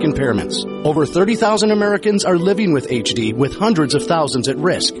psychiatric impairments. Over 30,000 Americans are living with HD, with hundreds of thousands at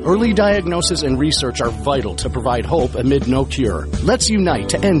risk. Early diagnosis and research are vital to provide hope amid no cure. Let's unite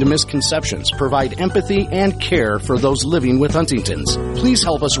to end misconceptions, provide empathy and care for those living with Huntington's. Please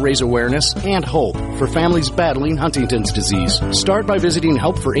help us raise awareness and hope for families battling Huntington's disease. Start by visiting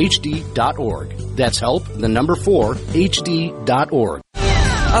helpforhd.org. That's help, the number 4, hd.org.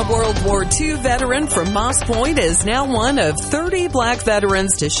 A World War II veteran from Moss Point is now one of 30 black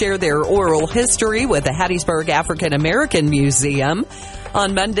veterans to share their oral history with the Hattiesburg African American Museum.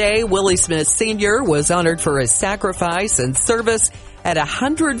 On Monday, Willie Smith Sr. was honored for his sacrifice and service At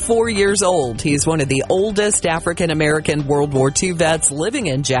 104 years old, he's one of the oldest African-American World War II vets living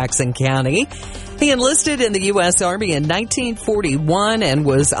in Jackson County. He enlisted in the U.S. Army in 1941 and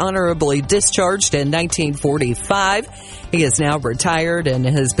was honorably discharged in 1945. He is now retired and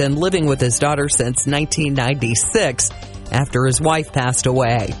has been living with his daughter since 1996 after his wife passed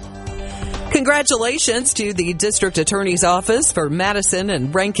away. Congratulations to the District Attorney's Office for Madison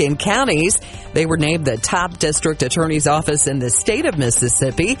and Rankin counties. They were named the top District Attorney's Office in the state of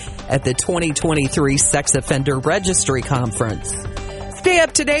Mississippi at the 2023 Sex Offender Registry Conference. Stay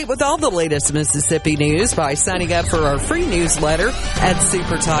up to date with all the latest Mississippi news by signing up for our free newsletter at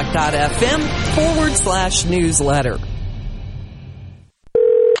supertalk.fm/newsletter.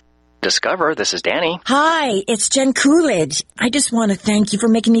 Discover, this is Danny. Hi, it's Jen Coolidge. I just want to thank you for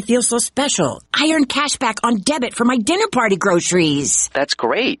making me feel so special. I earned cash back on debit for my dinner party groceries. That's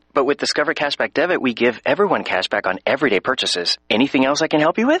great. But with Discover Cashback Debit, we give everyone cash back on everyday purchases. Anything else I can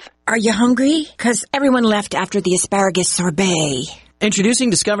help you with? Are you hungry? 'Cause everyone left after the asparagus sorbet. Introducing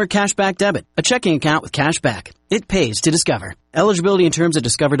Discover Cashback Debit, a checking account with cash back. It pays to Discover. Eligibility and terms at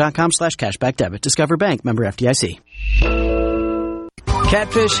discover.com/cashback debit. Discover Bank, member FDIC.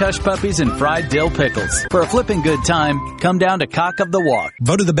 Catfish, hush puppies, and fried dill pickles. For a flipping good time, come down to Cock of the Walk.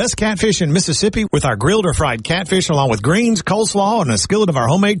 Voted the best catfish in Mississippi with our grilled or fried catfish along with greens, coleslaw, and a skillet of our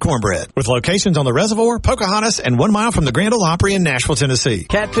homemade cornbread. With locations on the Reservoir, Pocahontas, and 1 mile from the Grand Ole Opry in Nashville, Tennessee.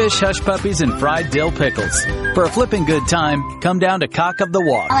 Catfish, hush puppies, and fried dill pickles. For a flipping good time, come down to Cock of the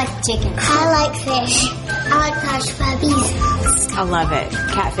Walk. I like chicken. I like fish. I like hush puppies. I love it.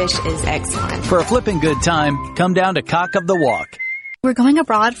 Catfish is excellent. For a flipping good time, come down to Cock of the Walk. We're going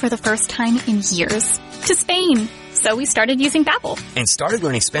abroad for the first time in years, to Spain. So we started using Babbel. And started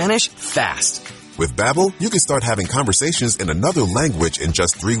learning Spanish fast. With Babbel, you can start having conversations in another language in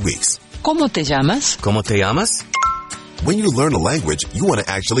just 3 weeks. ¿Cómo te llamas? ¿Cómo te llamas? When you learn a language, you want to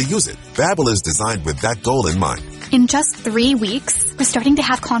actually use it. Babbel is designed with that goal in mind. In just 3 weeks, we're starting to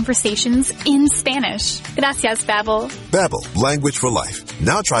have conversations in Spanish. Gracias, Babbel. Babbel, language for life.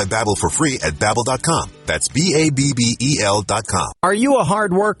 Now try Babbel for free at Babbel.com. That's Babbel.com. Are you a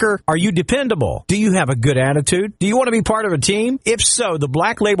hard worker? Are you dependable? Do you have a good attitude? Do you want to be part of a team? If so, the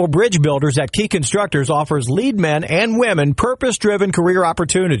Black Label Bridge Builders at Key Constructors offers lead men and women purpose-driven career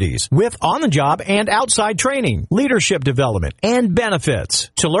opportunities with on-the-job and outside training, leadership development, and benefits.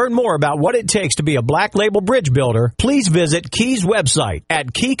 To learn more about what it takes to be a Black Label Bridge Builder, please visit Key's website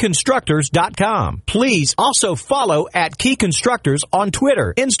at keyconstructors.com. Please also follow at Key Constructors on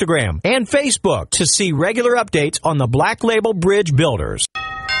Twitter, Instagram, and Facebook to see regular updates on the Black Label Bridge Builders.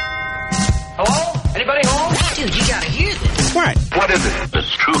 Hello? Anybody home? Dude, you gotta hear this. What? What is it?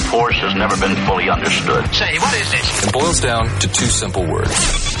 Its true force has never been fully understood. Say, what is this? It boils down to 2 simple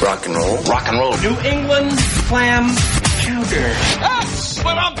words. Rock and roll. Rock and roll. New England clam chowder. That's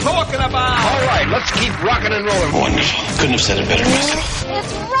what I'm talking about. All right, let's keep rocking and rolling. Wonderful. Couldn't have said it better myself.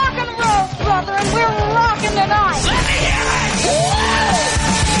 It's rock and roll, brother, and we're rocking tonight. Let me hear it.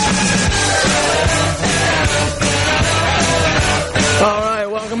 All right,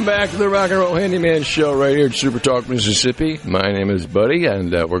 welcome back to the Rock and Roll Handyman Show right here at SuperTalk Mississippi. My name is Buddy,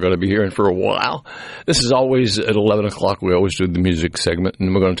 and we're going to be here for a while. This is always at 11 o'clock. We always do the music segment,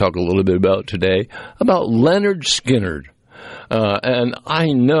 and we're going to talk a little bit about today about Leonard Skinner. And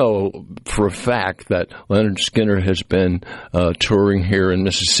I know for a fact that Leonard Skinner has been touring here in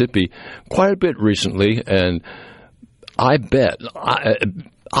Mississippi quite a bit recently, and I bet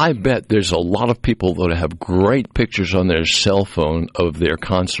there's a lot of people that have great pictures on their cell phone of their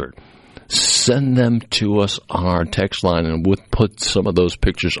concert. Send them to us on our text line, and we'll put some of those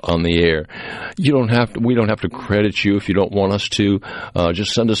pictures on the air. We don't have to credit you if you don't want us to.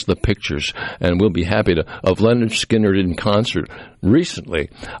 Just send us the pictures, and we'll be happy to. Of Leonard Skinner in concert recently,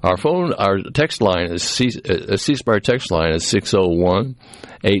 our text line is C-Spire text line is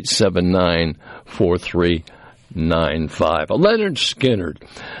 601-879-4395. Leonard Skinner.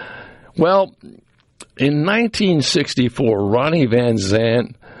 Well, in 1964, Ronnie Van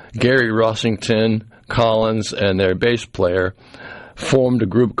Zant, Gary Rossington, Collins, and their bass player formed a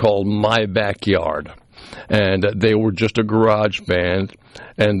group called My Backyard. And they were just a garage band.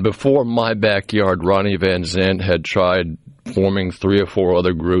 And before My Backyard, Ronnie Van Zant had tried forming 3 or 4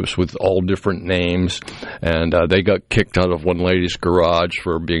 other groups with all different names. And they got kicked out of one lady's garage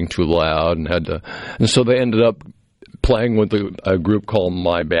for being too loud, and so they ended up playing with a group called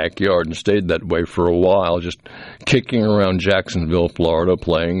My Backyard and stayed that way for a while, just kicking around Jacksonville, Florida,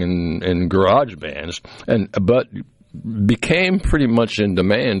 playing in garage bands, but became pretty much in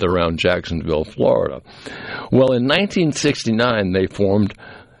demand around Jacksonville, Florida. Well, in 1969, they formed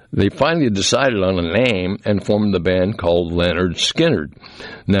they finally decided on a name and formed the band called Lynyrd Skynyrd.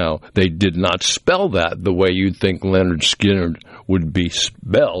 Now, they did not spell that the way you'd think Lynyrd Skynyrd would be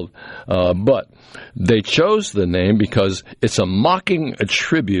spelled, but they chose the name because it's a mocking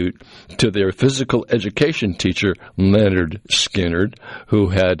tribute to their physical education teacher, Lynyrd Skynyrd, who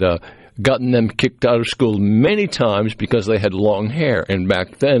had gotten them kicked out of school many times because they had long hair. And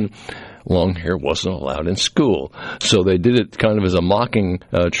back then, long hair wasn't allowed in school. So they did it kind of as a mocking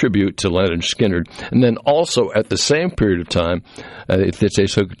tribute to Lynyrd Skynyrd. And then also at the same period of time, they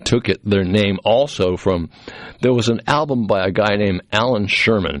took their name also from, there was an album by a guy named Alan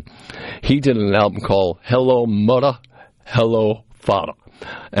Sherman. He did an album called Hello Mudda, Hello Fada.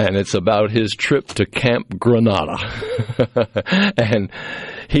 And it's about his trip to Camp Granada. And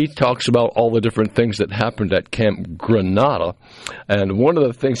he talks about all the different things that happened at Camp Granada. And one of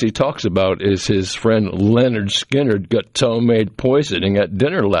the things he talks about is his friend Lynyrd Skynyrd got homemade poisoning at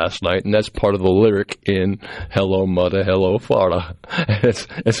dinner last night, and that's part of the lyric in Hello Mudda, Hello Fada.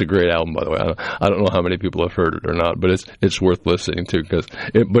 It's a great album, by the way. I don't know how many people have heard it or not, but it's worth listening to,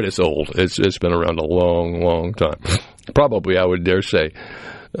 but it's old. It's been around a long, long time. Probably, I would dare say,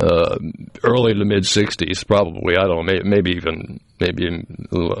 early to mid '60s. Probably, I don't know, maybe I don't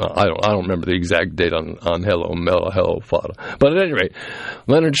remember the exact date on Hello Mudda, Hello Fada. But at any rate,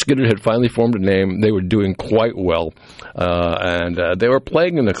 Lynyrd Skynyrd had finally formed a name. They were doing quite well, and they were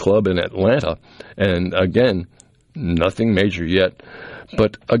playing in a club in Atlanta. And again, nothing major yet.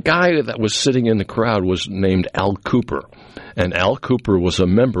 But a guy that was sitting in the crowd was named Al Kooper, and Al Kooper was a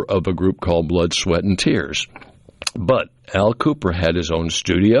member of a group called Blood, Sweat, and Tears. But Al Kooper had his own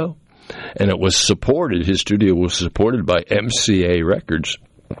studio, and his studio was supported by MCA Records.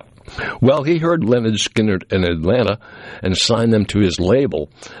 Well, he heard Lynyrd Skynyrd in Atlanta and signed them to his label,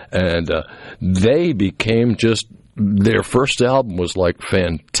 and they became their first album was like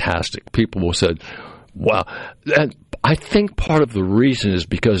fantastic. People said, wow. And I think part of the reason is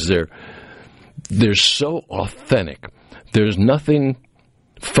because they're so authentic. There's nothing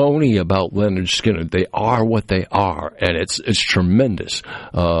phony about Lynyrd Skynyrd. They are what they are, and it's tremendous.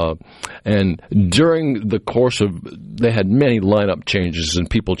 And during the course of, they had many lineup changes and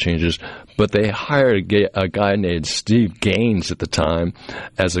people changes, but they hired a guy named Steve Gaines at the time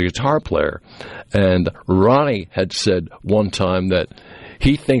as a guitar player. And Ronnie had said one time that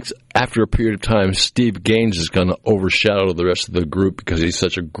he thinks after a period of time, Steve Gaines is going to overshadow the rest of the group because he's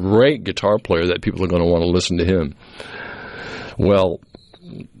such a great guitar player that people are going to want to listen to him. Well,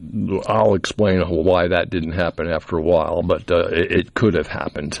 I'll explain why that didn't happen after a while, but it could have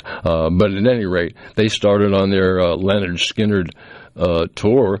happened. But at any rate, they started on their Lynyrd Skynyrd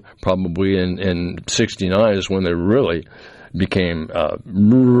tour probably in '69 is when they really became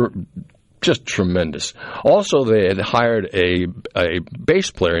just tremendous. Also, they had hired a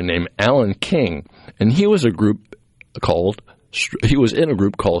bass player named Alan King, and he was in a group called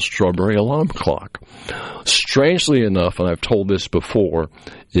Strawberry Alarm Clock. Strangely enough, and I've told this before,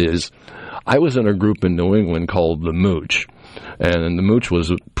 is I was in a group in New England called The Mooch, and The Mooch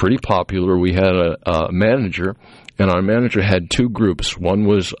was pretty popular. We had a manager, and our manager had two groups. One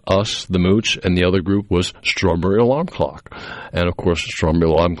was us, The Mooch, and the other group was Strawberry Alarm Clock. And, of course, Strawberry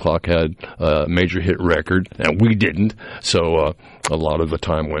Alarm Clock had a major hit record, and we didn't. So a lot of the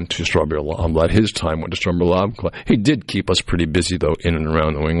time went to Strawberry Alarm Clock. His time went to Strawberry Alarm Clock. He did keep us pretty busy, though, in and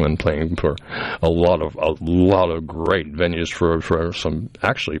around New England, playing for a lot of great venues for some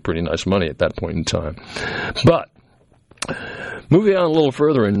actually pretty nice money at that point in time. But moving on a little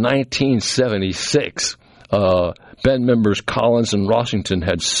further, in 1976, band members Collins and Rossington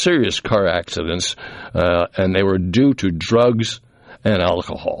had serious car accidents, and they were due to drugs and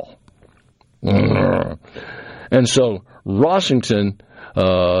alcohol. And so Rossington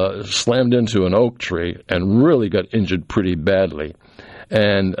slammed into an oak tree and really got injured pretty badly.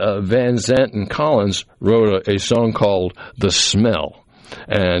 And Van Zandt and Collins wrote a song called The Smell.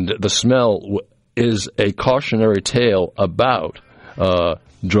 And The Smell is a cautionary tale about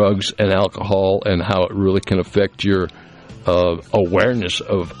drugs and alcohol and how it really can affect your awareness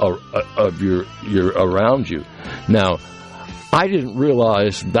of your around you. Now, I didn't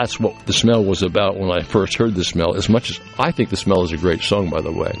realize that's what The Smell was about when I first heard The Smell, as much as I think The Smell is a great song, by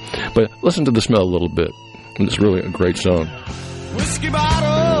the way. But listen to The Smell a little bit. It's really a great song. Whiskey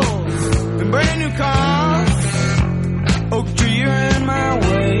bottles and brand new cars, oak tree, you're in my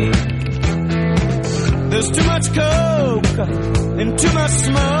way. There's too much coke and too much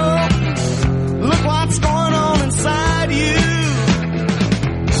smoke. Look what's going on inside you.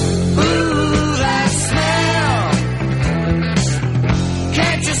 Ooh, that smell.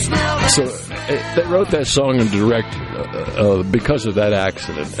 Can't you smell that? So they wrote that song in direct because of that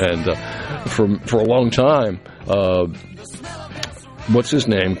accident, and for a long time, what's his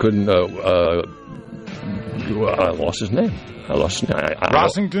name? Couldn't I lost his name.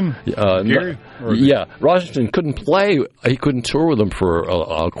 Rossington? Gary? Yeah, Rossington couldn't play. He couldn't tour with them for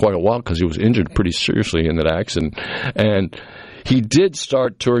quite a while because he was injured pretty seriously in that accident. And he did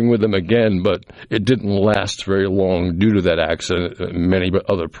start touring with them again, but it didn't last very long due to that accident. Many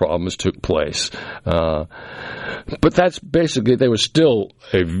other problems took place. But that's basically, they were still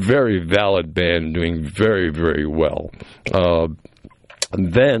a very valid band doing very, very well.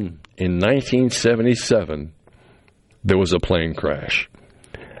 Then, in 1977, there was a plane crash,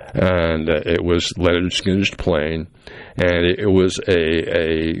 and it was Leonard Skinner's plane, and it was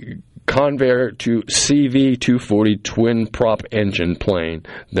a Convair to CV-240 twin-prop engine plane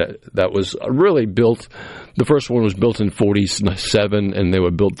that was really built. The first one was built in 1947, and they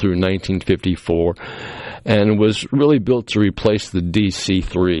were built through 1954, and was really built to replace the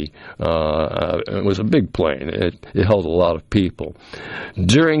DC-3. It was a big plane. It held a lot of people.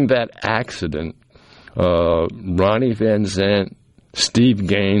 During that accident, Ronnie Van Zant, Steve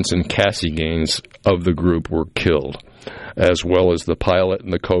Gaines, and Cassie Gaines of the group were killed, as well as the pilot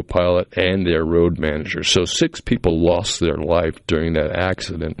and the co-pilot and their road manager. So 6 people lost their life during that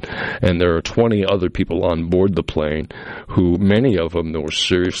accident, and there are 20 other people on board the plane who, many of them, were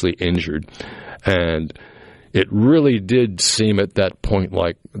seriously injured. And it really did seem at that point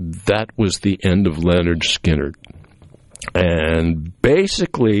like that was the end of Leonard Skinner. And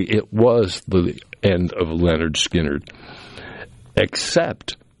basically it was the end of Leonard Skinner,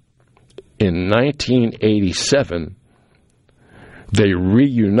 except in 1987 they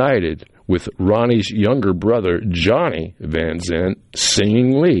reunited with Ronnie's younger brother Johnny Van Zant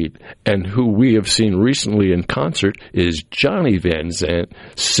singing lead, and who we have seen recently in concert is Johnny Van Zant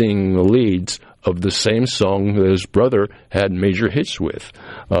singing the leads of the same song that his brother had major hits with.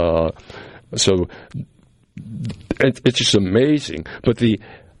 So it's just amazing. But the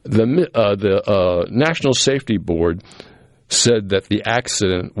National Safety Board said that the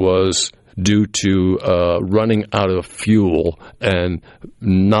accident was due to running out of fuel and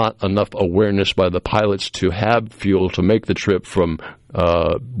not enough awareness by the pilots to have fuel to make the trip from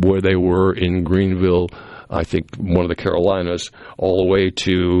where they were in Greenville, I think one of the Carolinas, all the way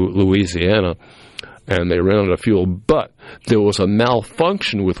to Louisiana. And they ran out of fuel, but there was a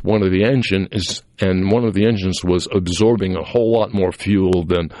malfunction with one of the engines, and one of the engines was absorbing a whole lot more fuel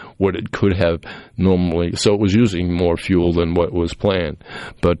than what it could have normally. So it was using more fuel than what was planned.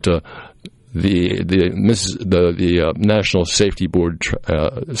 But the National Safety Board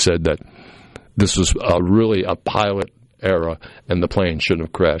said that this was really a pilot error, and the plane shouldn't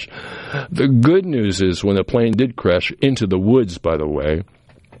have crashed. The good news is when the plane did crash into the woods, by the way,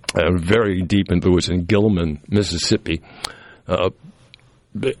 very deep into the woods in Gilman, Mississippi,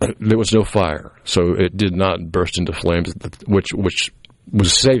 there was no fire, so it did not burst into flames, which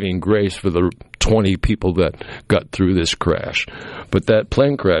was saving grace for the 20 people that got through this crash. But that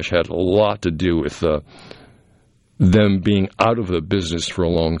plane crash had a lot to do with them being out of the business for a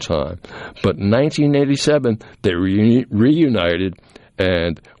long time. But in 1987, they reunited,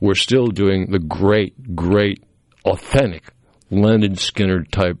 and were still doing the great, authentic Leonard Skinner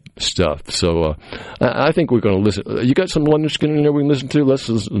type stuff. So I think we're going to listen. You got some Leonard Skinner in there we can listen to? Let's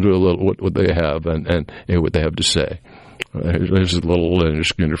listen to a little what they have and what they have to say. Here's a little Leonard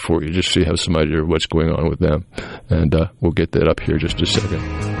Skinner for you. Just so you have some idea of what's going on with them. And we'll get that up here just a second.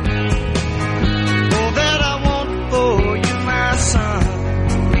 All that I want for you, my son,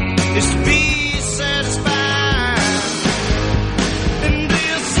 is to be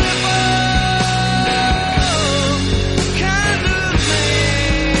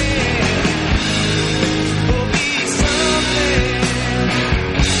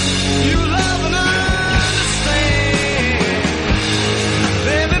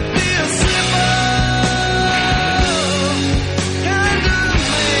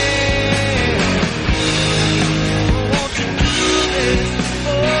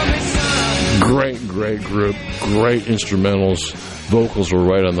Great group, great instrumentals, vocals were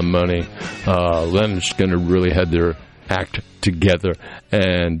right on the money. Leonard Skinner really had their act together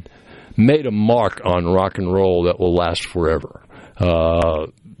and made a mark on rock and roll that will last forever.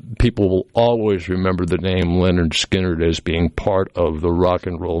 People will always remember the name Leonard Skinner as being part of the rock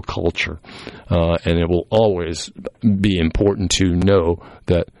and roll culture, and it will always be important to know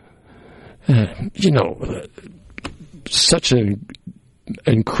that, such an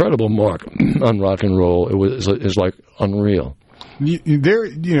incredible mark on rock and roll. It was like unreal.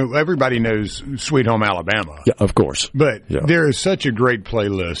 Everybody knows Sweet Home Alabama. Yeah, of course. But there is such a great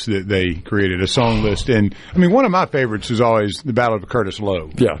playlist that they created, a song list. And, I mean, one of my favorites is always The Battle of Curtis Lowe.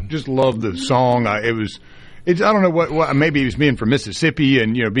 Yeah. Just love the song. I don't know what maybe it was being from Mississippi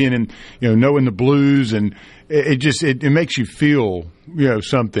and, being in, knowing the blues. And it makes you feel,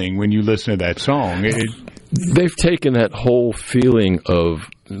 something when you listen to that song. They've taken that whole feeling of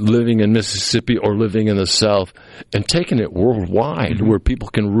living in Mississippi or living in the South and taken it worldwide, where people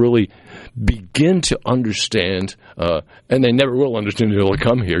can really begin to understand, and they never will understand until they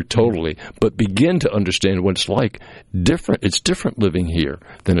come here totally, but begin to understand what it's like. It's different living here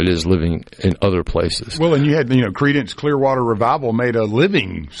than it is living in other places. Well, and you had, Creedence Clearwater Revival made a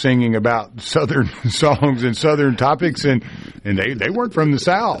living singing about Southern songs and Southern topics, and they weren't from the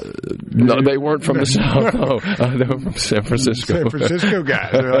South. No, they weren't from the South. No, they were from San Francisco. San Francisco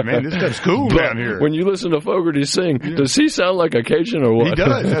guys. They're like, man, this stuff's cool down here. When you listen to Fogerty sing, does he sound like a Cajun or what? He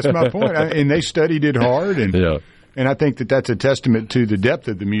does. That's my point. And they studied it hard. And I think that's a testament to the depth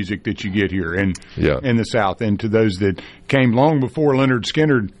of the music that you get here in the South, and to those that came long before Leonard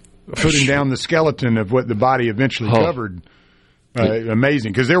Skinner putting down the skeleton of what the body eventually covered.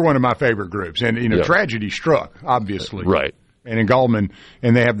 Amazing, because they're one of my favorite groups. And, tragedy struck, obviously. Right. And in Gallman,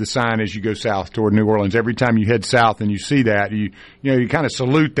 and they have the sign as you go south toward New Orleans. Every time you head south and you see that, you kind of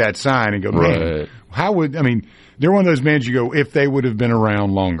salute that sign and go, man, they're one of those bands you go, if they would have been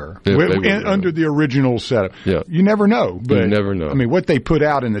around longer, under the original setup. Yeah. You never know. But, you never know. I mean, what they put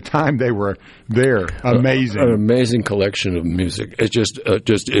out in the time they were there, amazing. An amazing collection of music. It just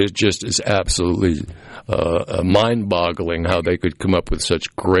is absolutely mind-boggling how they could come up with such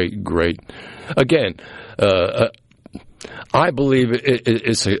great. Again, I believe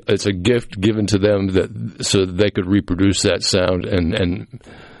it's a gift given to them so that they could reproduce that sound, and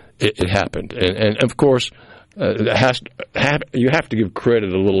it happened. And of course, you have to give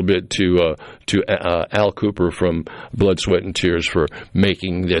credit a little bit to Al Cooper from Blood, Sweat, and Tears for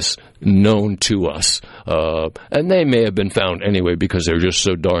making this known to us. And they may have been found anyway because they're just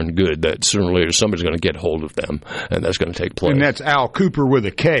so darn good that sooner or later somebody's going to get hold of them, and that's going to take place. And that's Al Cooper with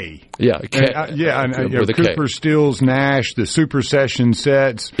a K. Yeah, Cooper, Stills, Nash, the Super Session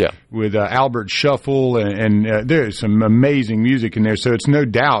sets with Albert Shuffle, and there's some amazing music in there. So it's no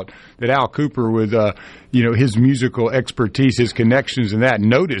doubt that Al Cooper, with his musical expertise, his connections, and that,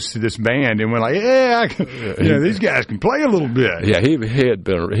 noticed this band and went like, these guys can play a little bit. Yeah, he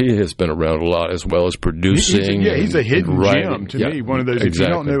has been around a lot, as well as producing. He's a hidden gem to me. One of those. Exactly. If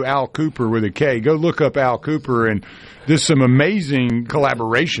you don't know Al Cooper with a K, go look up Al Cooper, and there's some amazing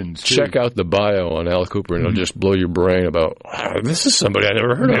collaborations too. Check out the bio on Al Cooper, and it'll just blow your brain about, this is somebody I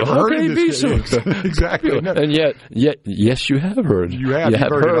never heard of. How can he be so exactly? And yet, yes, you have heard. You have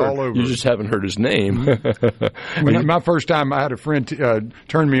heard it all over. You just haven't heard his name. My first time, I had a friend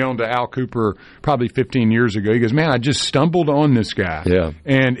turn me on to Al Cooper probably 15 years ago. He goes, man, I just stumbled on this guy. Yeah.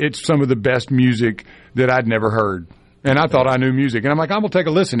 And it's some of the best music that I'd never heard. And I thought I knew music. And I'm like, I'm going to take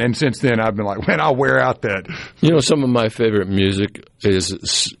a listen. And since then, I've been like, man, I'll wear out that. Some of my favorite music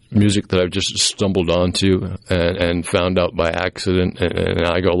is music that I've just stumbled onto and found out by accident. And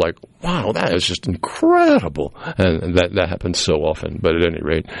I go like, wow, that is just incredible. And that happens so often. But at any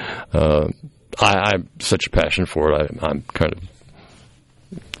rate, I have such a passion for it. I'm kind of,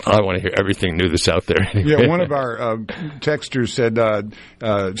 I want to hear everything new that's out there. Yeah, one of our texters said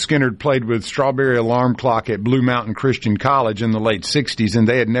Skinner played with Strawberry Alarm Clock at Blue Mountain Christian College in the late 60s, and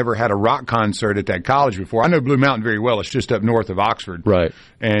they had never had a rock concert at that college before. I know Blue Mountain very well. It's just up north of Oxford. Right.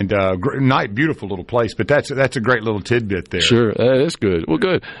 And beautiful little place, but that's a great little tidbit there. Sure, that is good. Well,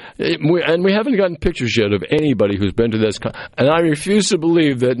 good. And we haven't gotten pictures yet of anybody who's been to this and I refuse to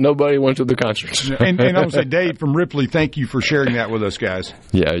believe that nobody went to the concerts. and I want to say, Dave from Ripley, thank you for sharing that with us, guys.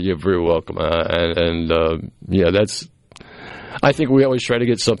 Yeah, you're very welcome. That's. I think we always try to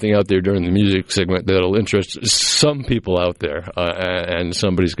get something out there during the music segment that'll interest some people out there, and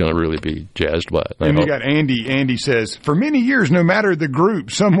somebody's going to really be jazzed by it. And you got Andy. Andy says, for many years, no matter the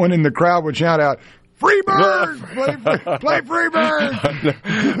group, someone in the crowd would shout out, Freebird! Play Freebird!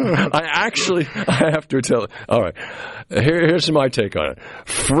 I have to tell. All right, here's my take on it.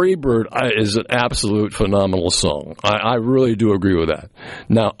 Freebird is an absolute phenomenal song. I really do agree with that.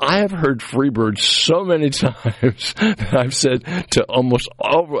 Now, I have heard Freebird so many times that I've said to almost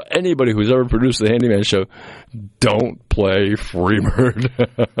anybody who's ever produced the Handyman Show, don't play Freebird.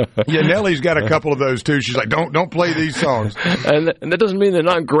 Yeah, Nellie's got a couple of those too. She's like, don't play these songs. And that doesn't mean they're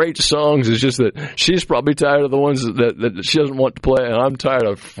not great songs. It's just that she's probably tired of the ones that she doesn't want to play, and I'm tired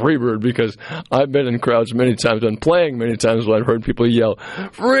of Freebird because I've been in crowds many times and playing many times when I've heard people yell,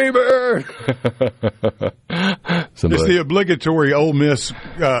 Freebird! It's the obligatory Ole Miss,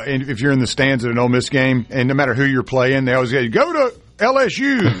 if you're in the stands at an Ole Miss game, and no matter who you're playing, they always say, go to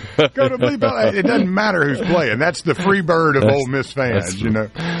LSU, go to Bleep. It doesn't matter who's playing. That's the free bird of Ole Miss fans,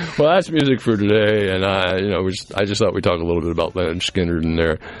 Well, that's music for today, and I just thought we'd talk a little bit about Leonard Skinner and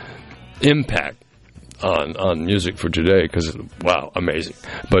their impact on music for today, because, wow, amazing.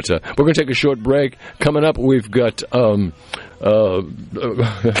 But we're going to take a short break. Coming up, we've got Josh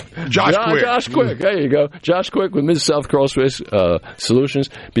Quick. Josh Quick, there you go. Josh Quick with Mid-South Crossways Solutions.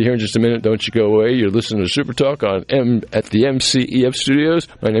 Be here in just a minute. Don't you go away. You're listening to Super Talk at the MCEF Studios.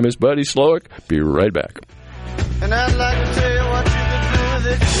 My name is Buddy Slowick. Be right back. And I'd like to tell you what you could do with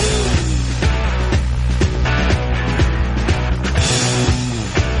it too.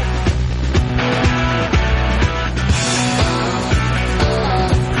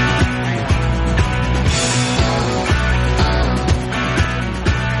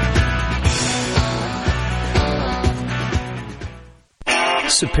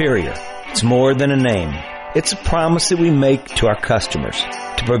 Superior. It's more than a name. It's a promise that we make to our customers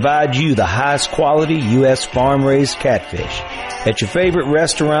to provide you the highest quality U.S. farm-raised catfish at your favorite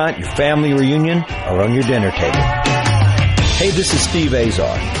restaurant, your family reunion, or on your dinner table. Hey, this is Steve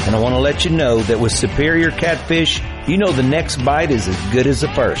Azar, and I want to let you know that with Superior Catfish, you know the next bite is as good as the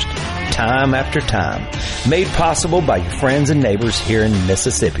first, time after time. Made possible by your friends and neighbors here in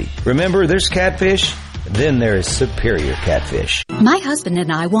Mississippi. Remember, there's catfish, then there is Superior Catfish. My husband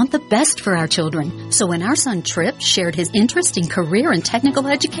and I want the best for our children. So when our son Tripp shared his interest in career and technical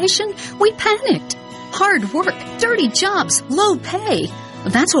education, we panicked. Hard work, dirty jobs, low pay.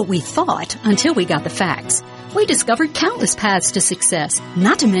 That's what we thought until we got the facts. We discovered countless paths to success,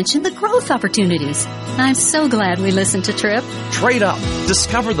 not to mention the growth opportunities. I'm so glad we listened to Tripp. Trade up.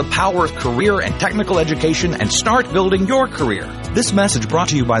 Discover the power of career and technical education and start building your career. This message brought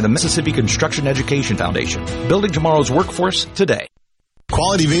to you by the Mississippi Construction Education Foundation. Building tomorrow's workforce today.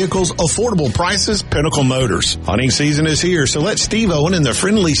 Quality vehicles, affordable prices, Pinnacle Motors. Hunting season is here, so let Steve Owen and the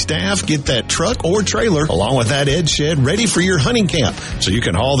friendly staff get that truck or trailer along with that Ed shed ready for your hunting camp so you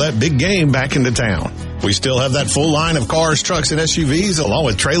can haul that big game back into town. We still have that full line of cars, trucks, and SUVs along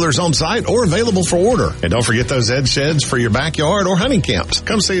with trailers on site or available for order. And don't forget those Ed sheds for your backyard or hunting camps.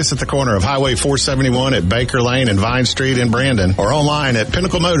 Come see us at the corner of Highway 471 at Baker Lane and Vine Street in Brandon or online at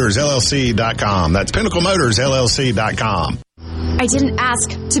PinnacleMotorsLLC.com. That's PinnacleMotorsLLC.com. I didn't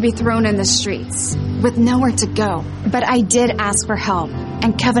ask to be thrown in the streets with nowhere to go, but I did ask for help,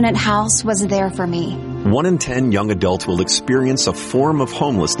 and Covenant House was there for me. 1 in 10 young adults will experience a form of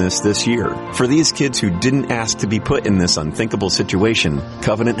homelessness this year. For these kids who didn't ask to be put in this unthinkable situation,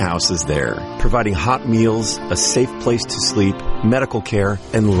 Covenant House is there, providing hot meals, a safe place to sleep, medical care,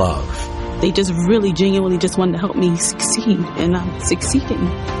 and love. They just really genuinely just wanted to help me succeed, and I'm succeeding.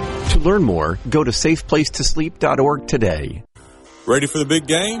 To learn more, go to safeplacetosleep.org today. Ready for the big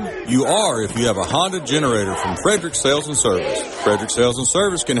game? You are if you have a Honda generator from Frederick Sales and Service. Frederick Sales and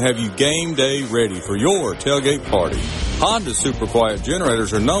Service can have you game day ready for your tailgate party. Honda super quiet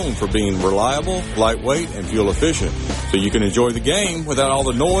generators are known for being reliable, lightweight, and fuel efficient, so you can enjoy the game without all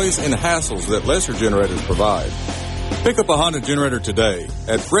the noise and hassles that lesser generators provide. Pick up a Honda generator today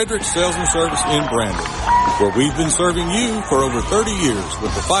at Frederick Sales and Service in Brandon, where we've been serving you for over 30 years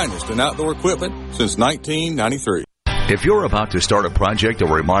with the finest in outdoor equipment since 1993. If you're about to start a project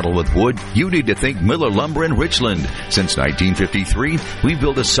or remodel with wood, you need to think Miller Lumber in Richland. Since 1953, we've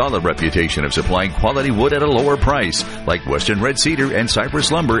built a solid reputation of supplying quality wood at a lower price, like Western Red Cedar and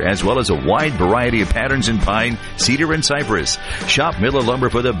Cypress Lumber, as well as a wide variety of patterns in pine, cedar, and cypress. Shop Miller Lumber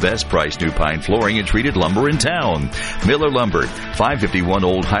for the best price new pine flooring and treated lumber in town. Miller Lumber, 551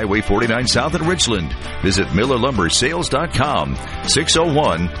 Old Highway 49 South in Richland. Visit MillerLumberSales.com,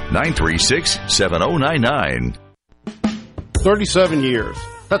 601-936-7099. 37 years.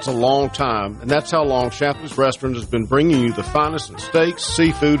 That's a long time, and that's how long Shapley's Restaurant has been bringing you the finest in steaks,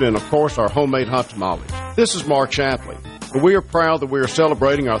 seafood, and, of course, our homemade hot tamales. This is Mark Shapley, and we are proud that we are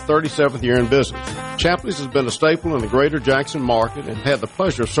celebrating our 37th year in business. Shapley's has been a staple in the greater Jackson market and had the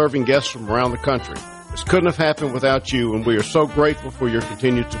pleasure of serving guests from around the country. This couldn't have happened without you, and we are so grateful for your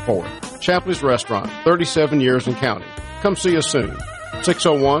continued support. Shapley's Restaurant, 37 years and counting. Come see us soon.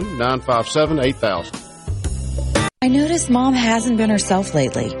 601-957-8000. I noticed Mom hasn't been herself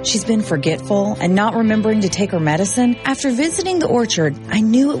lately. She's been forgetful and not remembering to take her medicine. After visiting the Orchard, I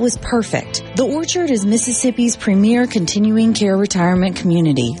knew it was perfect. The Orchard is Mississippi's premier continuing care retirement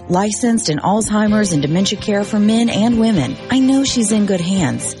community, licensed in Alzheimer's and dementia care for men and women. I know she's in good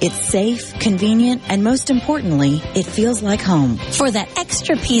hands. It's safe, convenient, and most importantly, it feels like home. For that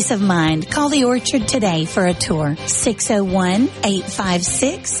extra peace of mind, call the Orchard today for a tour.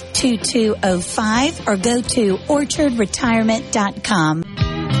 601-856-2000. 888-872-2205 or go to orchardretirement.com.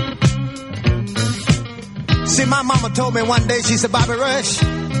 See, my mama told me one day, she said, Bobby Rush,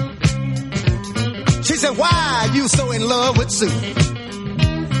 she said, why are you so in love with Sue?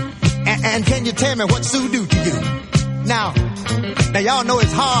 And can you tell me what Sue do to you? Now, y'all know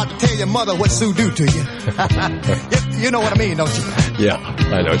it's hard to tell your mother what Sue do to you. You know what I mean, don't you? Yeah,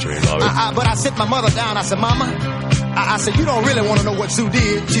 I know what you mean, Bobby. But I sit my mother down. I said, Mama, I said, you don't really want to know what Sue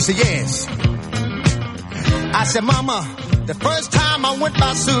did? She said, yes. I said, Mama, the first time I went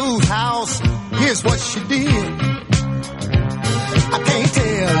by Sue's house, here's what she did. I can't tell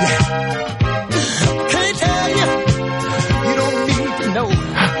you. Can't tell you. You don't need to know.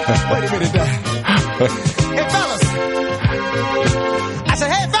 Wait a minute. Hey, fellas. I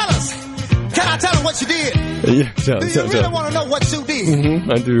said, hey, fellas, can I tell them what she did? Yeah, do you really want to know what Sue did?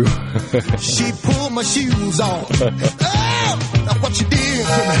 Mm-hmm, I do. She pulled my shoes off. Oh, that's what she did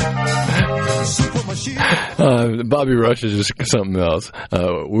to me. She put my shoes off. Bobby Rush is just something else.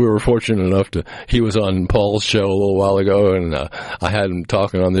 We were fortunate enough he was on Paul's show a little while ago, and I had him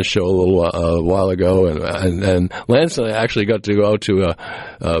talking on this show a little while ago, and Lance and I actually got to go to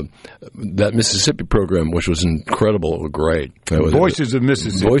that Mississippi program, which was incredible. It was great. Voices of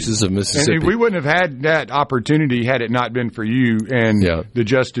Mississippi. Voices of Mississippi. And we wouldn't have had that opportunity had it not been for you and the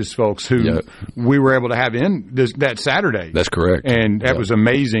Justice folks who we were able to have in that Saturday. That's correct. And that was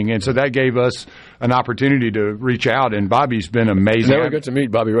amazing. And so that gave us an opportunity to reach out, and Bobby's been amazing. Never got to meet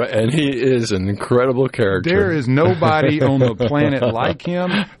Bobby, and he is an incredible character. There is nobody on the planet like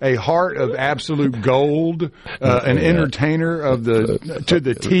him. A heart of absolute gold, an entertainer of to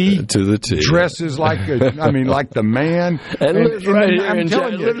the T. To the T. Dresses like the man. And lives right here.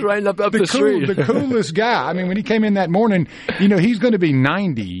 Lives right up the street. The coolest guy. I mean, when he came in that morning, he's going to be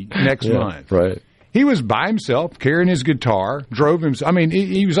 90 next month. Right. He was by himself, carrying his guitar, drove him. I mean,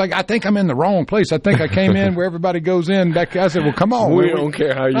 he was like, I think I'm in the wrong place. I think I came in where everybody goes in. I said, well, come on. We don't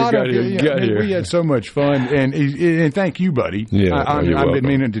care how you got here. We had so much fun. And thank you, buddy. Yeah, I've been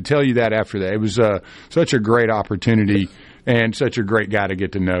meaning to tell you that after that. It was such a great opportunity. And such a great guy to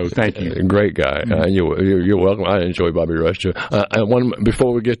get to know. Thank you. Great guy. You're welcome. I enjoy Bobby Rush too.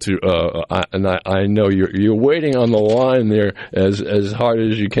 Before we get to, I know you're waiting on the line there as hard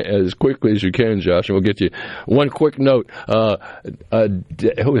as you can, as quickly as you can, Josh. And we'll get you one quick note. Who is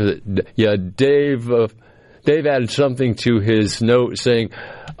it? Yeah, Dave. Dave added something to his note saying,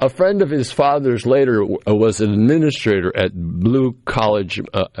 a friend of his father's later was an administrator at Blue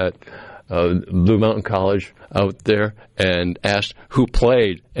Mountain College out there, and asked who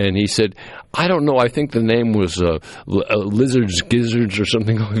played, and he said, I don't know, I think the name was Lizards Gizzards or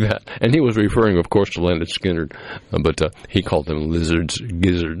something like that, and he was referring, of course, to Leonard Skinner, but he called them Lizards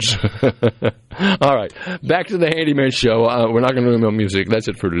Gizzards. All right, back to the Handyman Show. We're not going to do no music. That's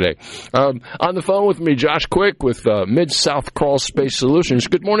it for today. On the phone with me, Josh Quick with Mid-South Crawl Space Solutions.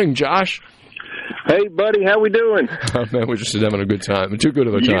 Good morning, Josh. Hey, buddy, how we doing? Oh, man, we're just having a good time. Too good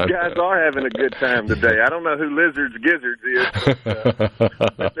of a time. You guys are having a good time today. I don't know who Lizards Gizzards is,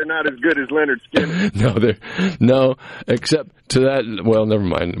 but they're not as good as Leonard Skinner. No, except to that. Well, never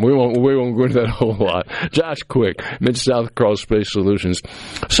mind. We won't go into that whole lot. Josh Quick, Mid-South Crawl Space Solutions,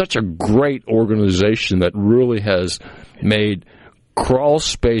 such a great organization that really has made crawl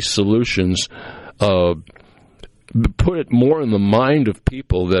space solutions put it more in the mind of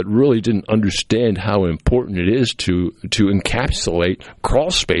people that really didn't understand how important it is to encapsulate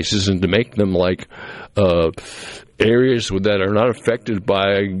crawl spaces and to make them like areas that are not affected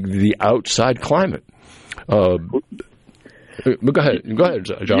by the outside climate. Go ahead,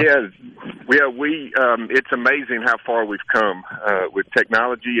 John. Yeah, it's amazing how far we've come with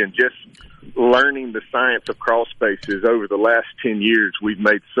technology and just learning the science of crawl spaces. Over the last 10 years, we've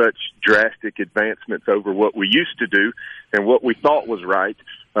made such drastic advancements over what we used to do and what we thought was right.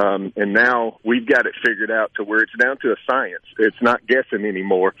 And now we've got it figured out to where it's down to a science. It's not guessing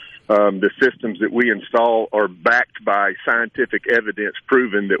anymore. The systems that we install are backed by scientific evidence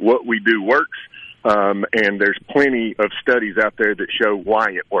proving that what we do works. And there's plenty of studies out there that show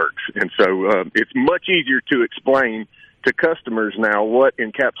why it works. And so it's much easier to explain to customers now what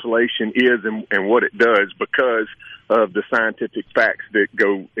encapsulation is and what it does because of the scientific facts that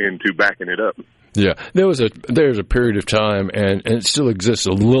go into backing it up. Yeah, there's a period of time, and it still exists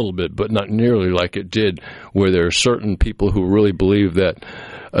a little bit, but not nearly like it did, where there are certain people who really believe that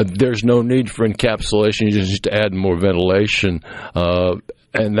there's no need for encapsulation, you just need to add more ventilation,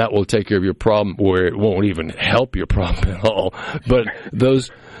 and that will take care of your problem, where it won't even help your problem at all. But those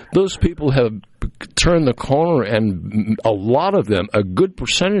those people have turned the corner, and a lot of them, a good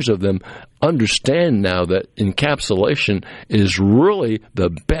percentage of them, understand now that encapsulation is really the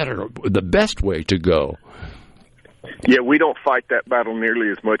best way to go. Yeah, we don't fight that battle nearly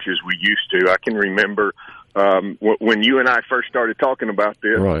as much as we used to. I can remember when you and I first started talking about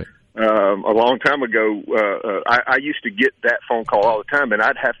this. Right. A long time ago, I used to get that phone call all the time, and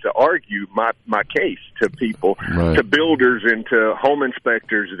I'd have to argue my case to people, to builders and to home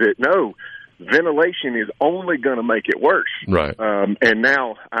inspectors that no, ventilation is only going to make it worse. Right. And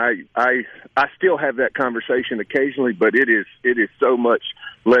now I still have that conversation occasionally, but it is so much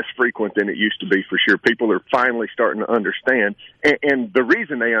less frequent than it used to be for sure. People are finally starting to understand, and the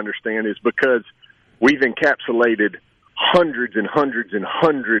reason they understand is because we've encapsulated hundreds and hundreds and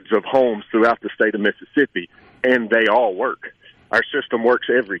hundreds of homes throughout the state of Mississippi, and they all work. Our system works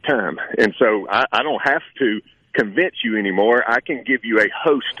every time. And so I don't have to convince you anymore. I can give you a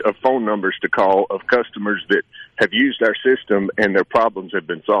host of phone numbers to call of customers that have used our system and their problems have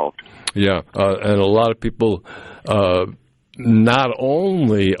been solved. Yeah, and a lot of people, not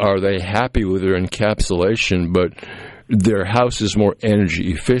only are they happy with their encapsulation, but their house is more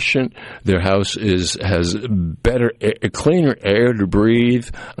energy efficient. Their house has better, cleaner air to breathe,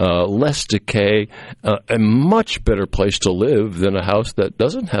 less decay, a much better place to live than a house that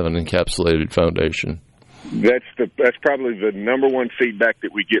doesn't have an encapsulated foundation. That's probably the number one feedback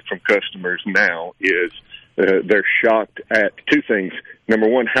that we get from customers now is they're shocked at two things. Number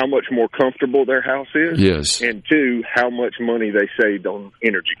one, how much more comfortable their house is. Yes. And two, how much money they saved on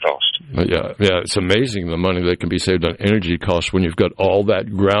energy cost. Yeah, it's amazing the money that can be saved on energy costs when you've got all that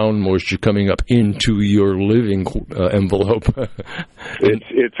ground moisture coming up into your living envelope.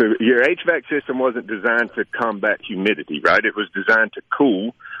 Your HVAC system wasn't designed to combat humidity, right? It was designed to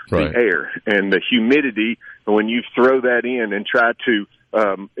cool the air. And the humidity, when you throw that in and try to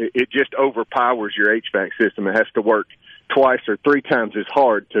it just overpowers your HVAC system. It has to work twice or three times as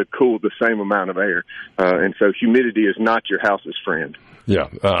hard to cool the same amount of air. And so humidity is not your house's friend. Yeah,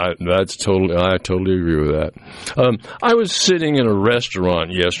 I totally agree with that. I was sitting in a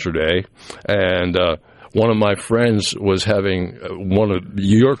restaurant yesterday, and one of my friends was having one of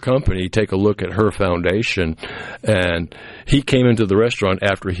your company take a look at her foundation, and he came into the restaurant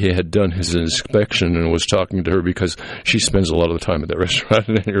after he had done his inspection and was talking to her because she spends a lot of the time at that restaurant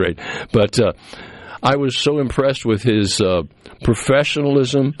at any rate. But I was so impressed with his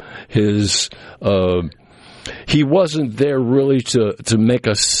professionalism, he wasn't there really to make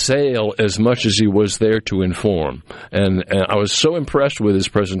a sale as much as he was there to inform. And I was so impressed with his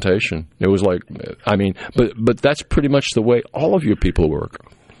presentation. It was like, but that's pretty much the way all of your people work.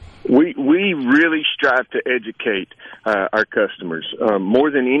 We really strive to educate our customers.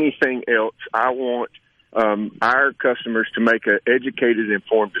 More than anything else, I want our customers to make an educated,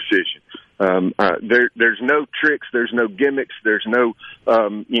 informed decision. There's no tricks, there's no gimmicks, there's no,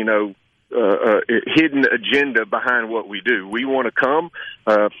 hidden agenda behind what we do. We want to come,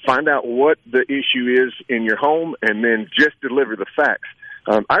 find out what the issue is in your home, and then just deliver the facts.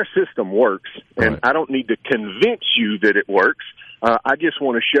 Our system works, and I don't need to convince you that it works. I just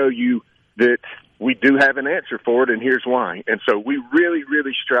want to show you that we do have an answer for it, and here's why. And so we really,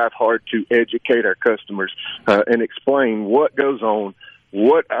 really strive hard to educate our customers and explain what goes on,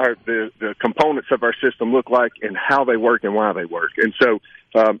 what are the components of our system look like, and how they work and why they work. And so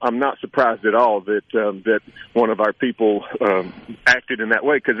I'm not surprised at all that one of our people acted in that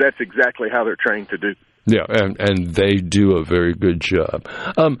way, because that's exactly how they're trained to do. Yeah, and they do a very good job.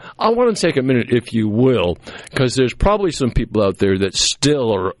 I want to take a minute, if you will, because there's probably some people out there that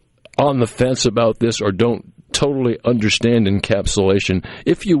still are on the fence about this or don't totally understand encapsulation.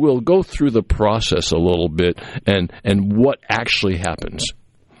 If you will, go through the process a little bit and what actually happens.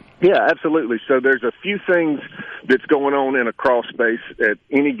 Yeah, absolutely. So there's a few things that's going on in a crawl space at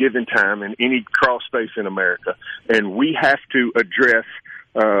any given time in any crawl space in America, and we have to address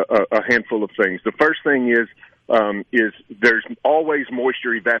a handful of things. The first thing is there's always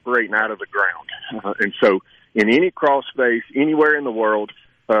moisture evaporating out of the ground. And so in any crawl space, anywhere in the world,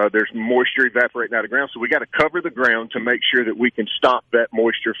 there's moisture evaporating out of the ground. So we got to cover the ground to make sure that we can stop that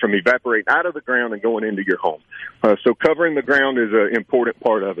moisture from evaporating out of the ground and going into your home. So covering the ground is an important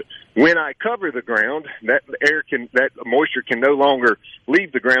part of it. When I cover the ground, that moisture can no longer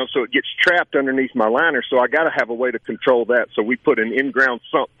leave the ground, so it gets trapped underneath my liner. So I got to have a way to control that. So we put an in-ground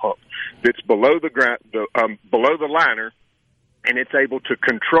sump pump that's below the below the liner, and it's able to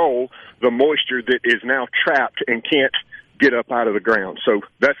control the moisture that is now trapped and can't get up out of the ground. So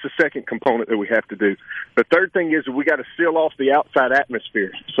that's the second component that we have to do. The third thing is we got to seal off the outside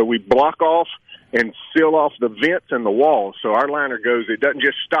atmosphere. So we block off and seal off the vents and the walls. So our liner goes, it doesn't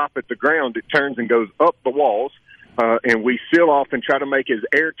just stop at the ground, it turns and goes up the walls, and we seal off and try to make it as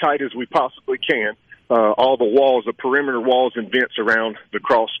airtight as we possibly can, all the walls, the perimeter walls and vents around the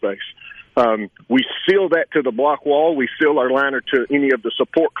crawl space. We seal that to the block wall. We seal our liner to any of the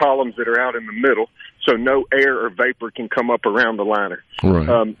support columns that are out in the middle, so no air or vapor can come up around the liner. Right.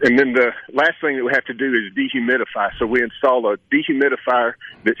 And then the last thing that we have to do is dehumidify. So we install a dehumidifier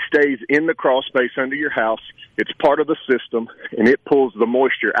that stays in the crawl space under your house. It's part of the system, and it pulls the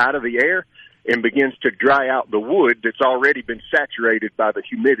moisture out of the air and begins to dry out the wood that's already been saturated by the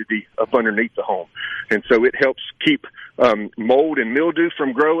humidity up underneath the home. And so it helps keep mold and mildew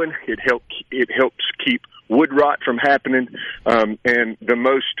from growing. It helps keep wood rot from happening. And the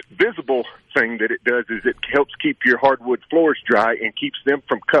most visible thing that it does is it helps keep your hardwood floors dry and keeps them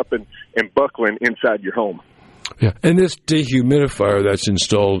from cupping and buckling inside your home. Yeah, and this dehumidifier that's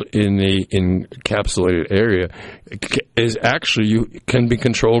installed in the encapsulated area is actually can be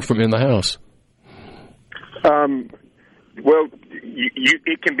controlled from in the house. Well,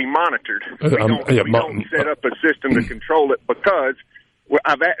 it can be monitored. We don't set up a system to control it because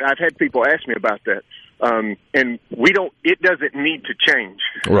I've had people ask me about that, and we don't. It doesn't need to change.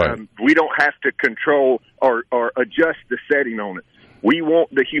 Right. We don't have to control or adjust the setting on it. We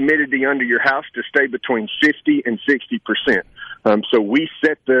want the humidity under your house to stay between 50 and 60%. So we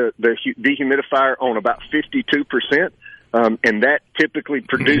set the dehumidifier on about 52%. And that typically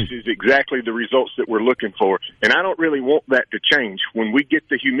produces exactly the results that we're looking for. And I don't really want that to change. When we get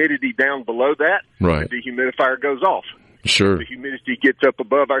the humidity down below that, right, the dehumidifier goes off. Sure. The humidity gets up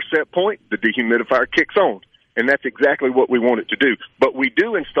above our set point, the dehumidifier kicks on. And that's exactly what we want it to do. But we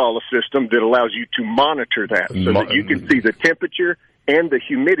do install a system that allows you to monitor that so that you can see the temperature and the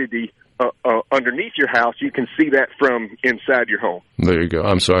humidity underneath your house. You can see that from inside your home. There you go.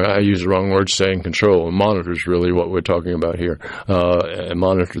 I'm sorry, I used the wrong word saying control. And monitor is really what we're talking about here, and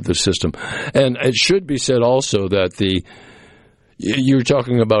monitor the system. And it should be said also that you're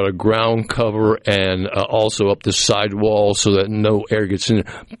talking about a ground cover and also up the sidewall so that no air gets in there.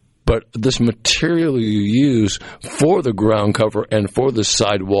 But this material you use for the ground cover and for the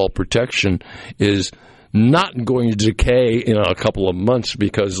sidewall protection is not going to decay in a couple of months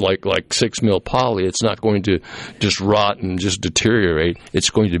because like 6 mil poly, it's not going to just rot and just deteriorate. It's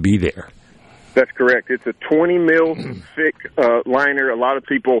going to be there. That's correct. It's a 20 mil thick liner. A lot of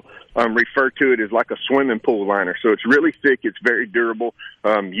people refer to it as like a swimming pool liner. So it's really thick. It's very durable.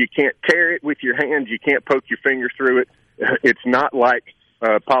 You can't tear it with your hands. You can't poke your finger through it. It's not like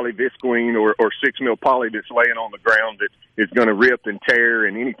polyvisqueen or 6 mil poly that's laying on the ground that is going to rip and tear,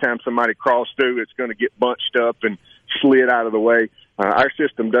 and anytime somebody crawls through, it's going to get bunched up and slid out of the way. Our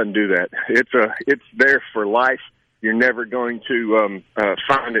system doesn't do that. It's there for life. You're never going to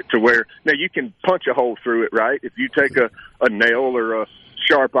find it to where now you can punch a hole through it, right? If you take a nail or a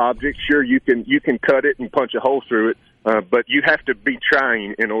sharp object, sure you can cut it and punch a hole through it, but you have to be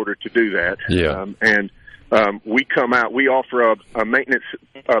trying in order to do that. Yeah. We come out, we offer a maintenance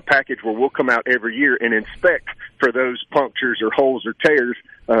package where we'll come out every year and inspect for those punctures or holes or tears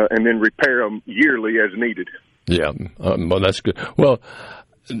and then repair them yearly as needed. Yeah, well, that's good. Well,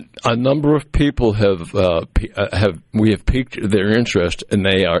 a number of people have piqued their interest, and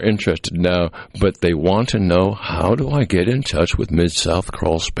they are interested now, but they want to know, how do I get in touch with Mid-South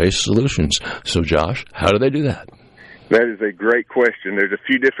Crawl Space Solutions? So, Josh, how do they do that? That is a great question. There's a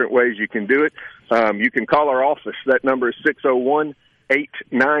few different ways you can do it. You can call our office. That number is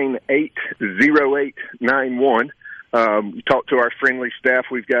 601-898-0891. Talk to our friendly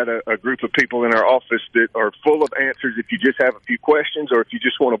staff. We've got a group of people in our office that are full of answers if you just have a few questions or if you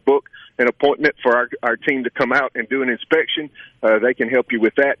just want to book an appointment for our team to come out and do an inspection. They can help you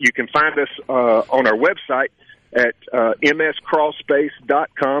with that. You can find us on our website at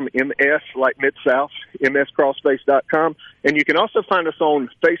mscrawlspace.com, MS like Mid-South, mscrawlspace.com. And you can also find us on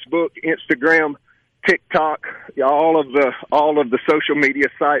Facebook, Instagram, TikTok, all of the social media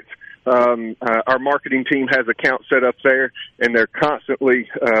sites. Our marketing team has accounts set up there, and they're constantly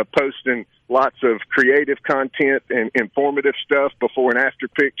posting lots of creative content and informative stuff, before and after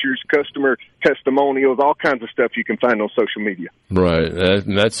pictures, customer testimonials, all kinds of stuff you can find on social media. Right.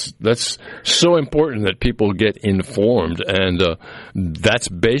 That's so important that people get informed, and that's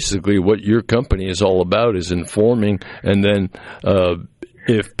basically what your company is all about, is informing, and then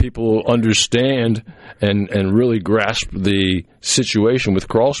if people understand and really grasp the situation with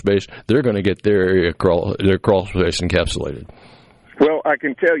crawl space, they're going to get their crawl space encapsulated. Well, I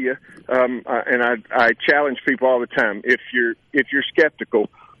can tell you, and I challenge people all the time. If you're skeptical,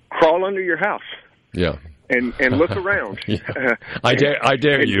 crawl under your house. Yeah. And look around. I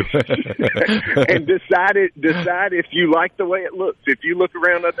dare you. And decide if you like the way it looks. If you look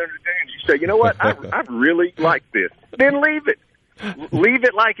around under the and you say, you know what, I really like this, then leave it. Leave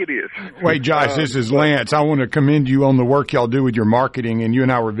it like it is. Wait, Josh, this is Lance. I want to commend you on the work y'all do with your marketing, and you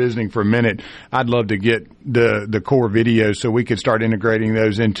and I were visiting for a minute. I'd love to get the core videos so we could start integrating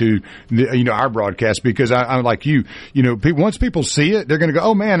those into our broadcast, because I'm like you. Once people see it, they're going to go,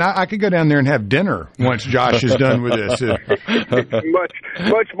 oh, man, I could go down there and have dinner once Josh is done with this. much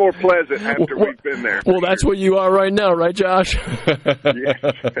more pleasant after we've been there. Well, that's what you are right now, right, Josh? Yes,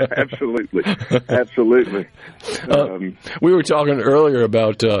 absolutely. Absolutely. We were talking earlier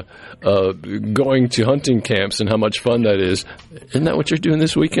about going to hunting camps and how much fun that is. Isn't that what you're doing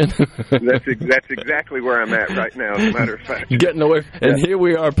this weekend? That's exactly where I'm at right now, as a matter of fact. Getting away. And here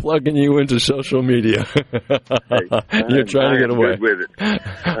we are plugging you into social media. You're trying to get away. Good with it.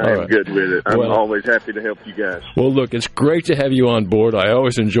 I'm good with it. I'm always happy to help you guys. Well, look, it's great to have you on board. I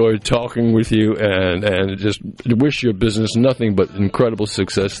always enjoy talking with you, and just wish your business nothing but incredible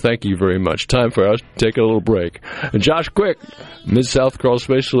success. Thank you very much. Time for us to take a little break. And Josh Quick, Mid-South Crawl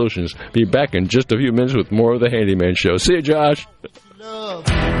Space Solutions. Be back in just a few minutes with more of the Handyman Show. See you, Josh. Oh,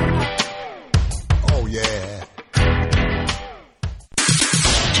 yeah.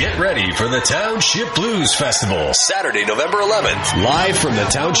 Get ready for the Township Blues Festival, Saturday, November 11th, live from the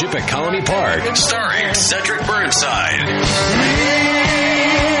Township at Colony Park, starring Cedric Burnside.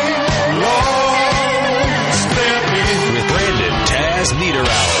 With Brandon Taz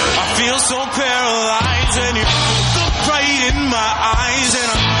Niederauer. I feel so paralyzed and you look right in my eyes, and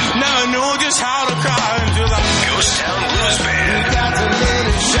I never know just how to cry until I Ghost Town Blues Band. You got to let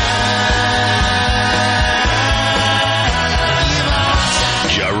it shine.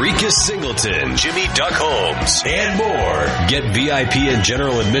 Jarika Singleton, Jimmy Duck Holmes, and more. Get VIP and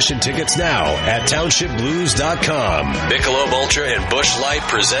general admission tickets now at townshipblues.com. Michelob Ultra and Busch Light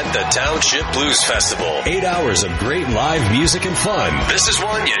present the Township Blues Festival. 8 hours of great live music and fun. This is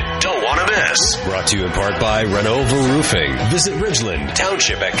one you don't want to miss. Brought to you in part by Renover Roofing. Visit Ridgeland,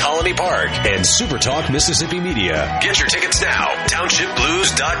 Township at Colony Park, and SuperTalk Mississippi Media. Get your tickets now,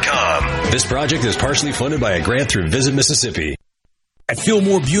 townshipblues.com. This project is partially funded by a grant through Visit Mississippi. At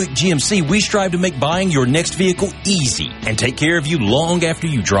Fillmore Buick GMC, we strive to make buying your next vehicle easy and take care of you long after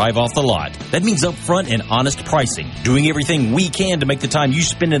you drive off the lot. That means upfront and honest pricing, doing everything we can to make the time you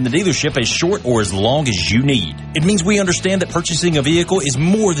spend in the dealership as short or as long as you need. It means we understand that purchasing a vehicle is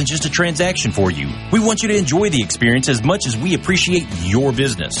more than just a transaction for you. We want you to enjoy the experience as much as we appreciate your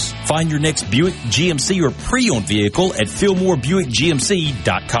business. Find your next Buick, GMC, or pre-owned vehicle at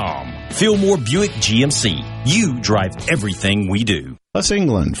FillmoreBuickGMC.com. Fillmore Buick GMC. You drive everything we do. Plus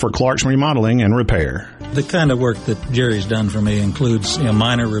England for Clark's Remodeling and Repair. The kind of work that Jerry's done for me includes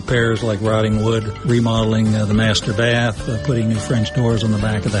minor repairs like rotting wood, remodeling the master bath, putting new French doors on the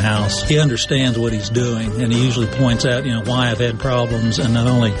back of the house. He understands what he's doing, and he usually points out, why I've had problems, and not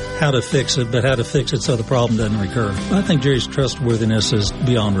only how to fix it, but how to fix it so the problem doesn't recur. I think Jerry's trustworthiness is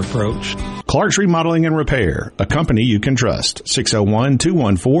beyond reproach. Clark's Remodeling and Repair, a company you can trust.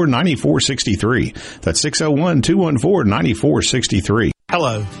 601-214-9463. That's 601-214-9463.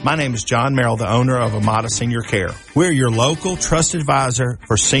 Hello, my name is John Merrill, the owner of Amada Senior Care. We're your local trusted advisor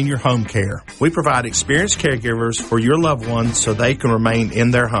for senior home care. We provide experienced caregivers for your loved ones so they can remain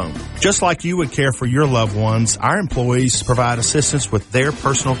in their home. Just like you would care for your loved ones, our employees provide assistance with their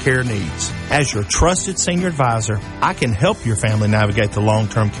personal care needs. As your trusted senior advisor, I can help your family navigate the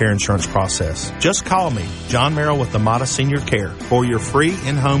long-term care insurance process. Just call me, John Merrill with Amada Senior Care, for your free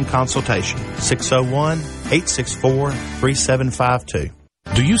in-home consultation. 601-864-3752.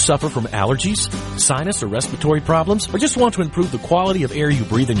 Do you suffer from allergies, sinus, or respiratory problems, or just want to improve the quality of air you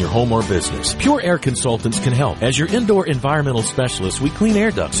breathe in your home or business? Pure Air Consultants can help. As your indoor environmental specialists, we clean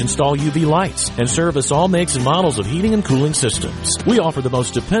air ducts, install UV lights, and service all makes and models of heating and cooling systems. We offer the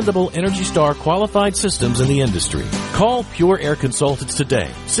most dependable Energy Star qualified systems in the industry. Call Pure Air Consultants today,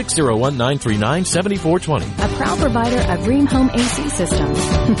 601-939-7420. A proud provider of Rheem Home AC systems.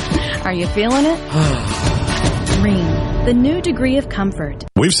 Are you feeling it? Rheem, the new degree of comfort.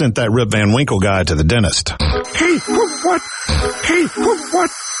 We've sent that Rip Van Winkle guy to the dentist. Hey, what? Hey,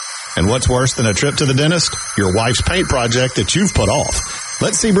 what? And what's worse than a trip to the dentist? Your wife's paint project that you've put off.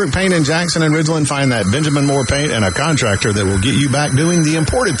 Let Seabrook Paint in Jackson and Ridgeland find that Benjamin Moore paint and a contractor that will get you back doing the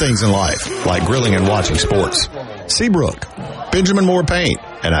important things in life, like grilling and watching sports. Seabrook, Benjamin Moore Paint,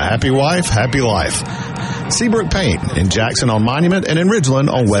 and a happy wife, happy life. Seabrook Paint in Jackson on Monument and in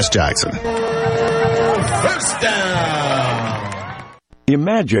Ridgeland on West Jackson. First down.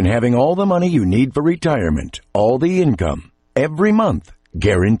 Imagine having all the money you need for retirement, all the income, every month,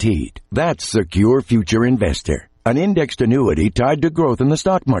 guaranteed. That's Secure Future Investor, an indexed annuity tied to growth in the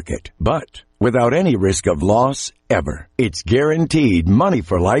stock market, but without any risk of loss ever. It's guaranteed money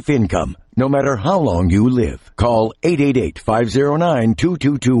for life income, no matter how long you live. Call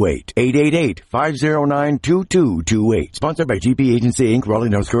 888-509-2228. 888-509-2228. Sponsored by GP Agency, Inc., Raleigh,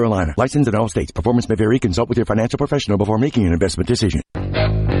 North Carolina. Licensed in all states. Performance may vary. Consult with your financial professional before making an investment decision.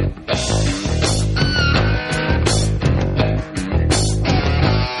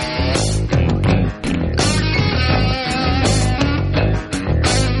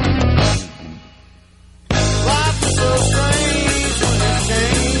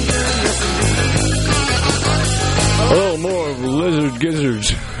 Oh, more of Lizard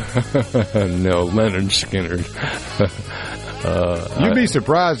Gizzards. No, Leonard Skinner. You'd be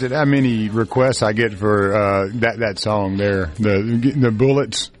surprised at how many requests I get for that song there, the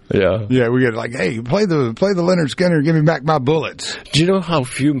bullets. Yeah, we get like, hey, play the Leonard Skinner, give me back my bullets. Do you know how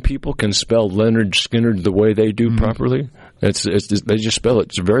few people can spell Leonard Skinner the way they do properly? They just spell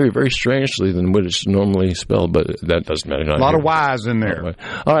it very, very strangely than what it's normally spelled, but that doesn't matter. A lot of Y's in there.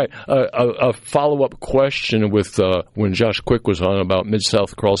 All right, a follow-up question with when Josh Quick was on about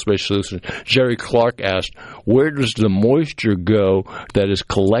Mid-South Crawl Space Solutions. Jerry Clark asked, where does the moisture go that is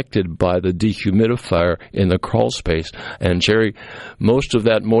collected by the dehumidifier in the crawl space? And Jerry, most of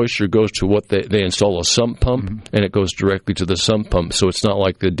that moisture goes to what they install a sump pump, and it goes directly to the sump pump, so it's not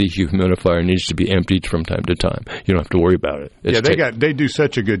like the dehumidifier needs to be emptied from time to time. You don't have to worry about it. They do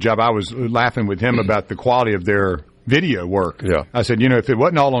such a good job. I was laughing with him about the quality of their video work. Yeah. I said, if it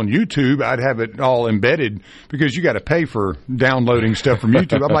wasn't all on YouTube, I'd have it all embedded because you got to pay for downloading stuff from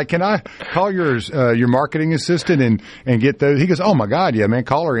YouTube. I'm like, can I call your marketing assistant and get those? He goes, oh my God, yeah, man,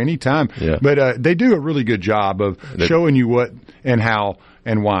 call her anytime. Yeah. But they do a really good job of showing you what and how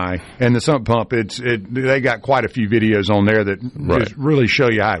and why. And the sump pump, they got quite a few videos on there that just really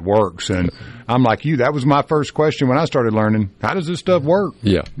show you how it works. And I'm like you, that was my first question when I started learning, how does this stuff work?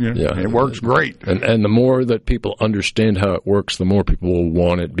 Yeah. It works great. And the more that people understand how it works, the more people will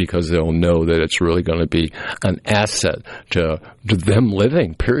want it because they'll know that it's really going to be an asset to them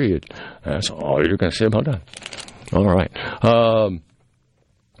living, period. That's all you're going to say about that. All right.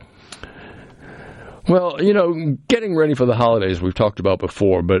 Well, getting ready for the holidays we've talked about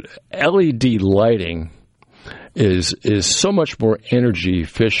before, but LED lighting is so much more energy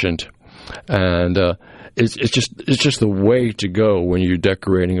efficient, and it's just the way to go when you're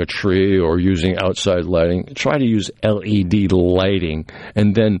decorating a tree or using outside lighting. Try to use LED lighting,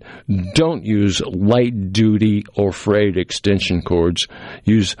 and then don't use light-duty or frayed extension cords.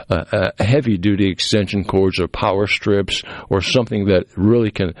 Use heavy-duty extension cords or power strips or something that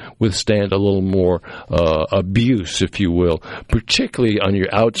really can withstand a little more abuse, if you will, particularly on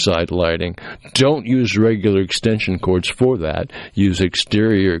your outside lighting. Don't use regular extension cords for that. Use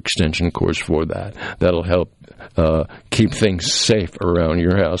exterior extension cords for that. That'll help keep things safe around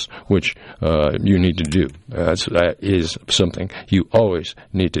your house, which you need to do. That is something you always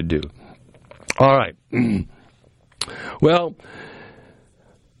need to do. All right. Well,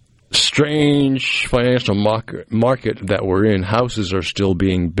 strange financial market that we're in. Houses are still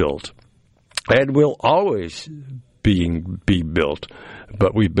being built and will always be built.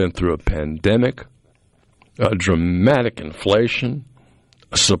 But we've been through a pandemic, a dramatic inflation,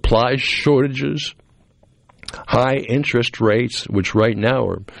 supply shortages, high interest rates, which right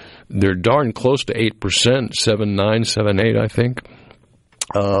now they're darn close to 8%, 7.9, 7.8, I think.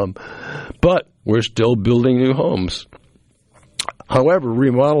 But we're still building new homes. However,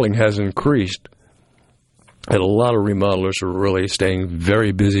 remodeling has increased, and a lot of remodelers are really staying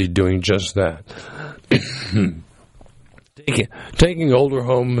very busy doing just that. Taking older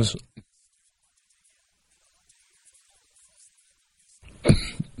homes.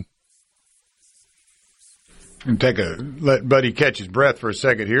 And let Buddy catch his breath for a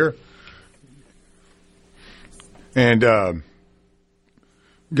second here. And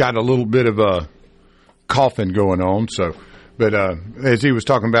got a little bit of a coughing going on. But as he was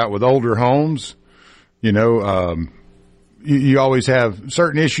talking about with older homes, you always have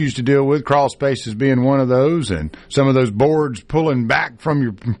certain issues to deal with, crawl spaces being one of those, and some of those boards pulling back from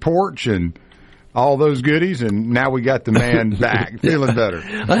your porch and all those goodies, and now we got the man back, feeling better.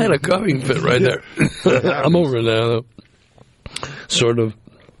 I had a coughing fit right there. I'm over it now, though. Sort of.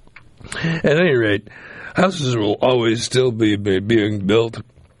 At any rate, houses will always still be being built.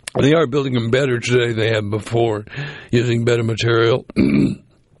 They are building them better today than they have before, using better material and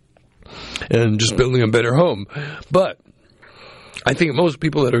just building a better home. But I think most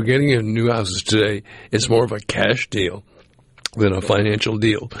people that are getting in new houses today, it's more of a cash deal. than a financial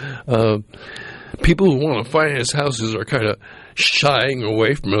deal. People who want to finance houses are kind of shying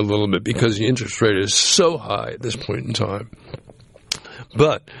away from it a little bit because the interest rate is so high at this point in time.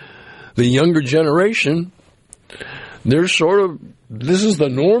 But the younger generation, they're this is the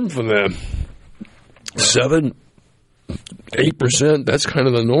norm for them. 7-8%, that's kind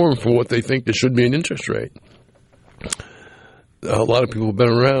of the norm for what they think there should be an interest rate. A lot of people have been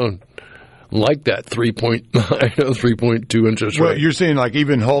around like that 3.9, 3.2 interest rate. Well, you're seeing like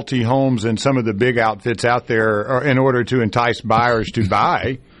even Hulte Homes and some of the big outfits out there, in order to entice buyers to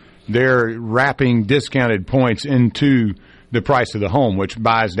buy, they're wrapping discounted points into the price of the home, which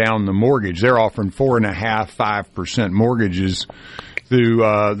buys down the mortgage. They're offering 4.5% mortgages through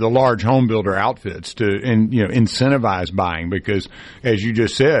the large home builder outfits to incentivize buying, because, as you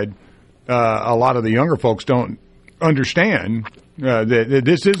just said, a lot of the younger folks don't understand that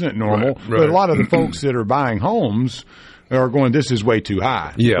this isn't normal. Right. But a lot of the folks that are buying homes are going, this is way too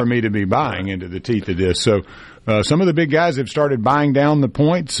high for me to be buying into the teeth of this. So some of the big guys have started buying down the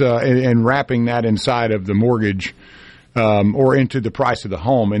points and wrapping that inside of the mortgage or into the price of the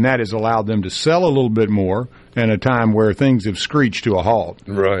home, and that has allowed them to sell a little bit more in a time where things have screeched to a halt.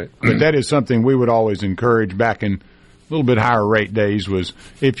 Right. But that is something we would always encourage back in a little bit higher rate days, was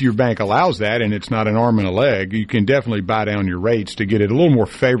if your bank allows that and it's not an arm and a leg, you can definitely buy down your rates to get it a little more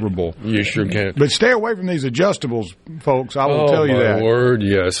favorable. You sure can. But stay away from these adjustables, folks. I will tell you that. Oh, my word,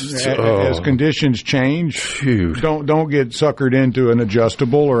 yes. As conditions change, don't get suckered into an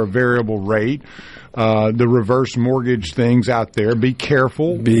adjustable or a variable rate. The reverse mortgage things out there. Be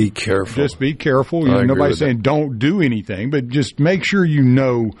careful. Be careful. Just be careful. Nobody's saying don't do anything, but just make sure you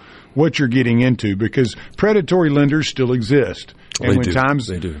know what you're getting into, because predatory lenders still exist. And they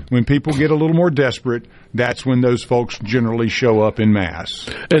do. When people get a little more desperate, that's when those folks generally show up in mass.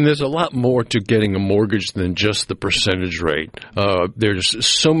 And there's a lot more to getting a mortgage than just the percentage rate. There's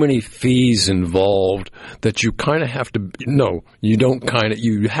so many fees involved that you kind of have to,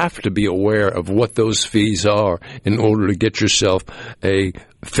 you have to be aware of what those fees are in order to get yourself a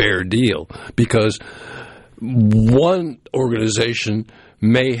fair deal. Because one organization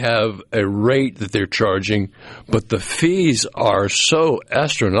may have a rate that they're charging, but the fees are so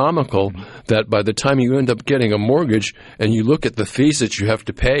astronomical that by the time you end up getting a mortgage and you look at the fees that you have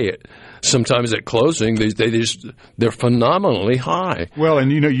to pay, sometimes at closing, they're phenomenally high. Well,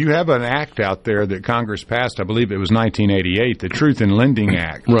 and you have an act out there that Congress passed, I believe it was 1988, the Truth in Lending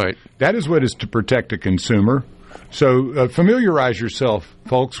Act. Right. That is what is to protect a consumer. So familiarize yourself,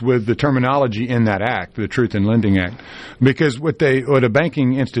 folks, with the terminology in that act, the Truth in Lending Act, because what a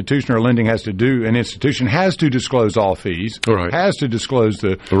banking institution or lending has to do, an institution has to disclose all fees, has to disclose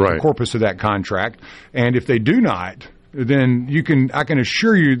the corpus of that contract, and if they do not, then I can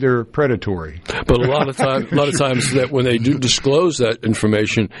assure you they're predatory. But a lot of times that when they do disclose that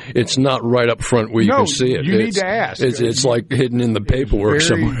information, it's not right up front where you can see it. You need to ask. It's like hidden in the paperwork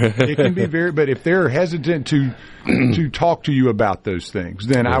somewhere. It can be but if they're hesitant to talk to you about those things,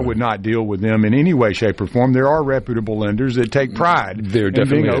 then I would not deal with them in any way, shape, or form. There are reputable lenders that take pride in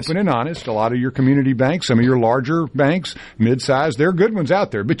being open and honest. A lot of your community banks, some of your larger banks, mid-size, there are good ones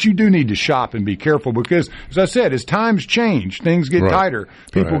out there. But you do need to shop and be careful because, as I said, as times change, things get tighter,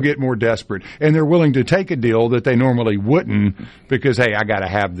 people get more desperate, and they're willing to take a deal that they normally wouldn't because, hey, I got to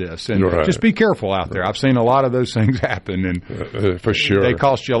have this. And just be careful out there. I've seen a lot of those things happen, and for sure, they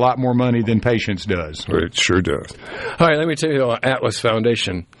cost you a lot more money than patience does. It sure does. All right, let me tell you about Atlas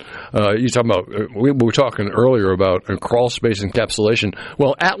Foundation. You talking about we were talking earlier about crawl space encapsulation.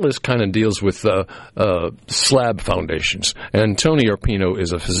 Well, Atlas kind of deals with slab foundations, and Tony Arpino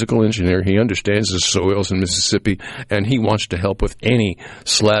is a physical engineer. He understands the soils in Mississippi, and he wants to help with any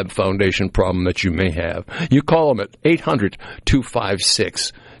slab foundation problem that you may have. You call him at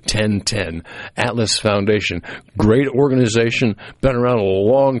 800-256-1010. Atlas Foundation. Great organization, been around a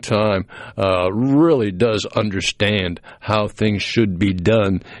long time, really does understand how things should be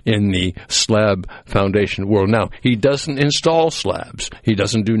done in the slab foundation world. Now, he doesn't install slabs. He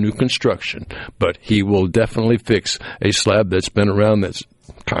doesn't do new construction, but he will definitely fix a slab that's been around that's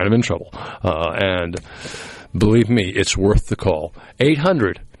kind of in trouble. And believe me, it's worth the call.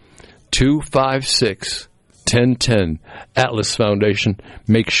 800-256-1010, Atlas Foundation.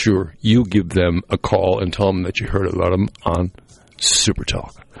 Make sure you give them a call and tell them that you heard about them on Super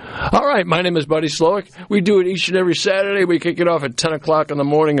Talk. All right, my name is Buddy Slowick. We do it each and every Saturday. We kick it off at 10 o'clock in the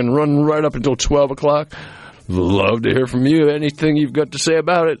morning and run right up until 12 o'clock. Love to hear from you. Anything you've got to say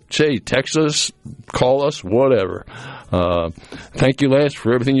about it, say, text us, call us, whatever. Thank you, Lance,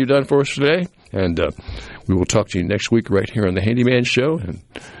 for everything you've done for us today. And we will talk to you next week right here on the Handyman Show. And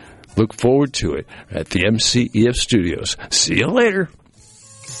Look forward to it at the MCEF Studios. See you later.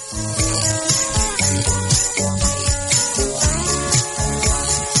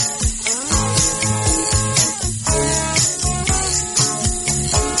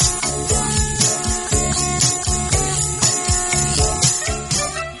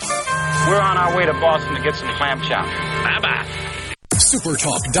 We're on our way to Boston to get some clam chowder. Bye-bye.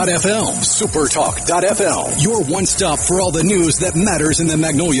 SuperTalk.fm. SuperTalk.fm. Your one stop for all the news that matters in the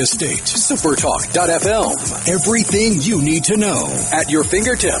Magnolia State. SuperTalk.fm. Everything you need to know at your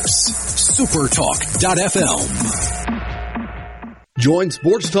fingertips. SuperTalk.fm. Join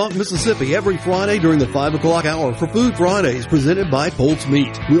Sports Talk Mississippi every Friday during the 5 o'clock hour for Food Fridays presented by Polk's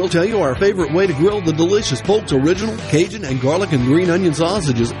Meat. We'll tell you our favorite way to grill the delicious Polk's Original, Cajun, and garlic and green onion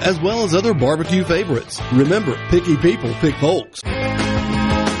sausages, as well as other barbecue favorites. Remember, picky people pick Polk's.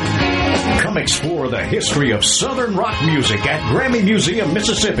 Come explore the history of Southern rock music at Grammy Museum,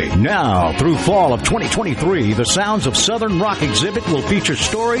 Mississippi. Now, through fall of 2023, the Sounds of Southern Rock exhibit will feature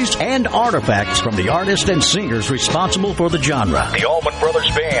stories and artifacts from the artists and singers responsible for the genre. The Allman Brothers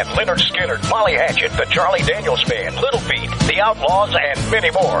Band, Leonard Skinner, Molly Hatchet, the Charlie Daniels Band, Little Feat, The Outlaws, and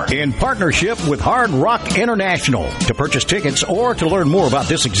many more. In partnership with Hard Rock International. To purchase tickets or to learn more about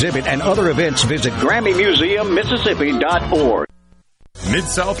this exhibit and other events, visit GrammyMuseumMississippi.org.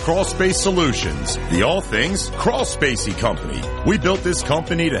 Mid-South Crawl Space Solutions, the all things crawl spacey company. We built this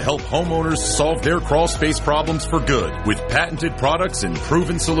company to help homeowners solve their crawl space problems for good with patented products and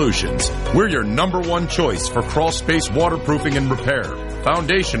proven solutions. We're your number one choice for crawl space waterproofing and repair,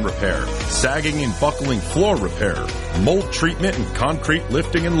 foundation repair, sagging and buckling floor repair, mold treatment and concrete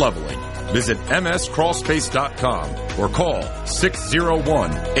lifting and leveling. Visit mscrawlspace.com or call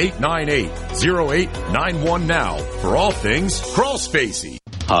 601-898-0891 now for all things crawl spacey.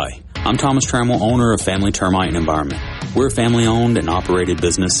 Hi, I'm Thomas Trammell, owner of Family Termite and Environment. We're a family-owned and operated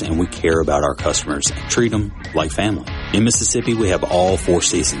business, and we care about our customers and treat them like family. In Mississippi, we have all 4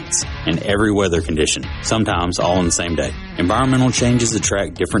 seasons and every weather condition, sometimes all in the same day. Environmental changes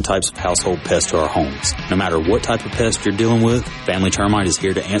attract different types of household pests to our homes. No matter what type of pest you're dealing with, Family Termite is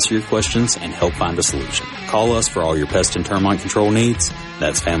here to answer your questions and help find a solution. Call us for all your pest and termite control needs.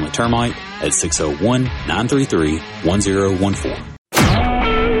 That's Family Termite at 601-933-1014.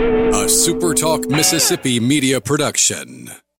 A SuperTalk Mississippi Media production.